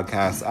favorite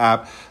podcast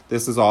app.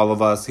 This is all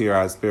of us here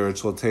at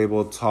Spiritual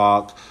Table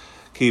Talk.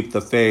 Keep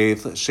the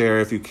faith. Share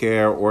if you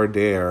care or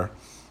dare.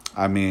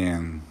 I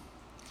mean,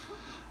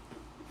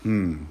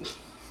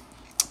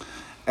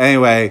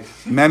 Anyway,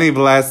 many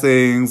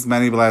blessings,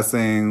 many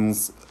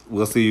blessings.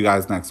 We'll see you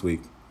guys next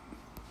week.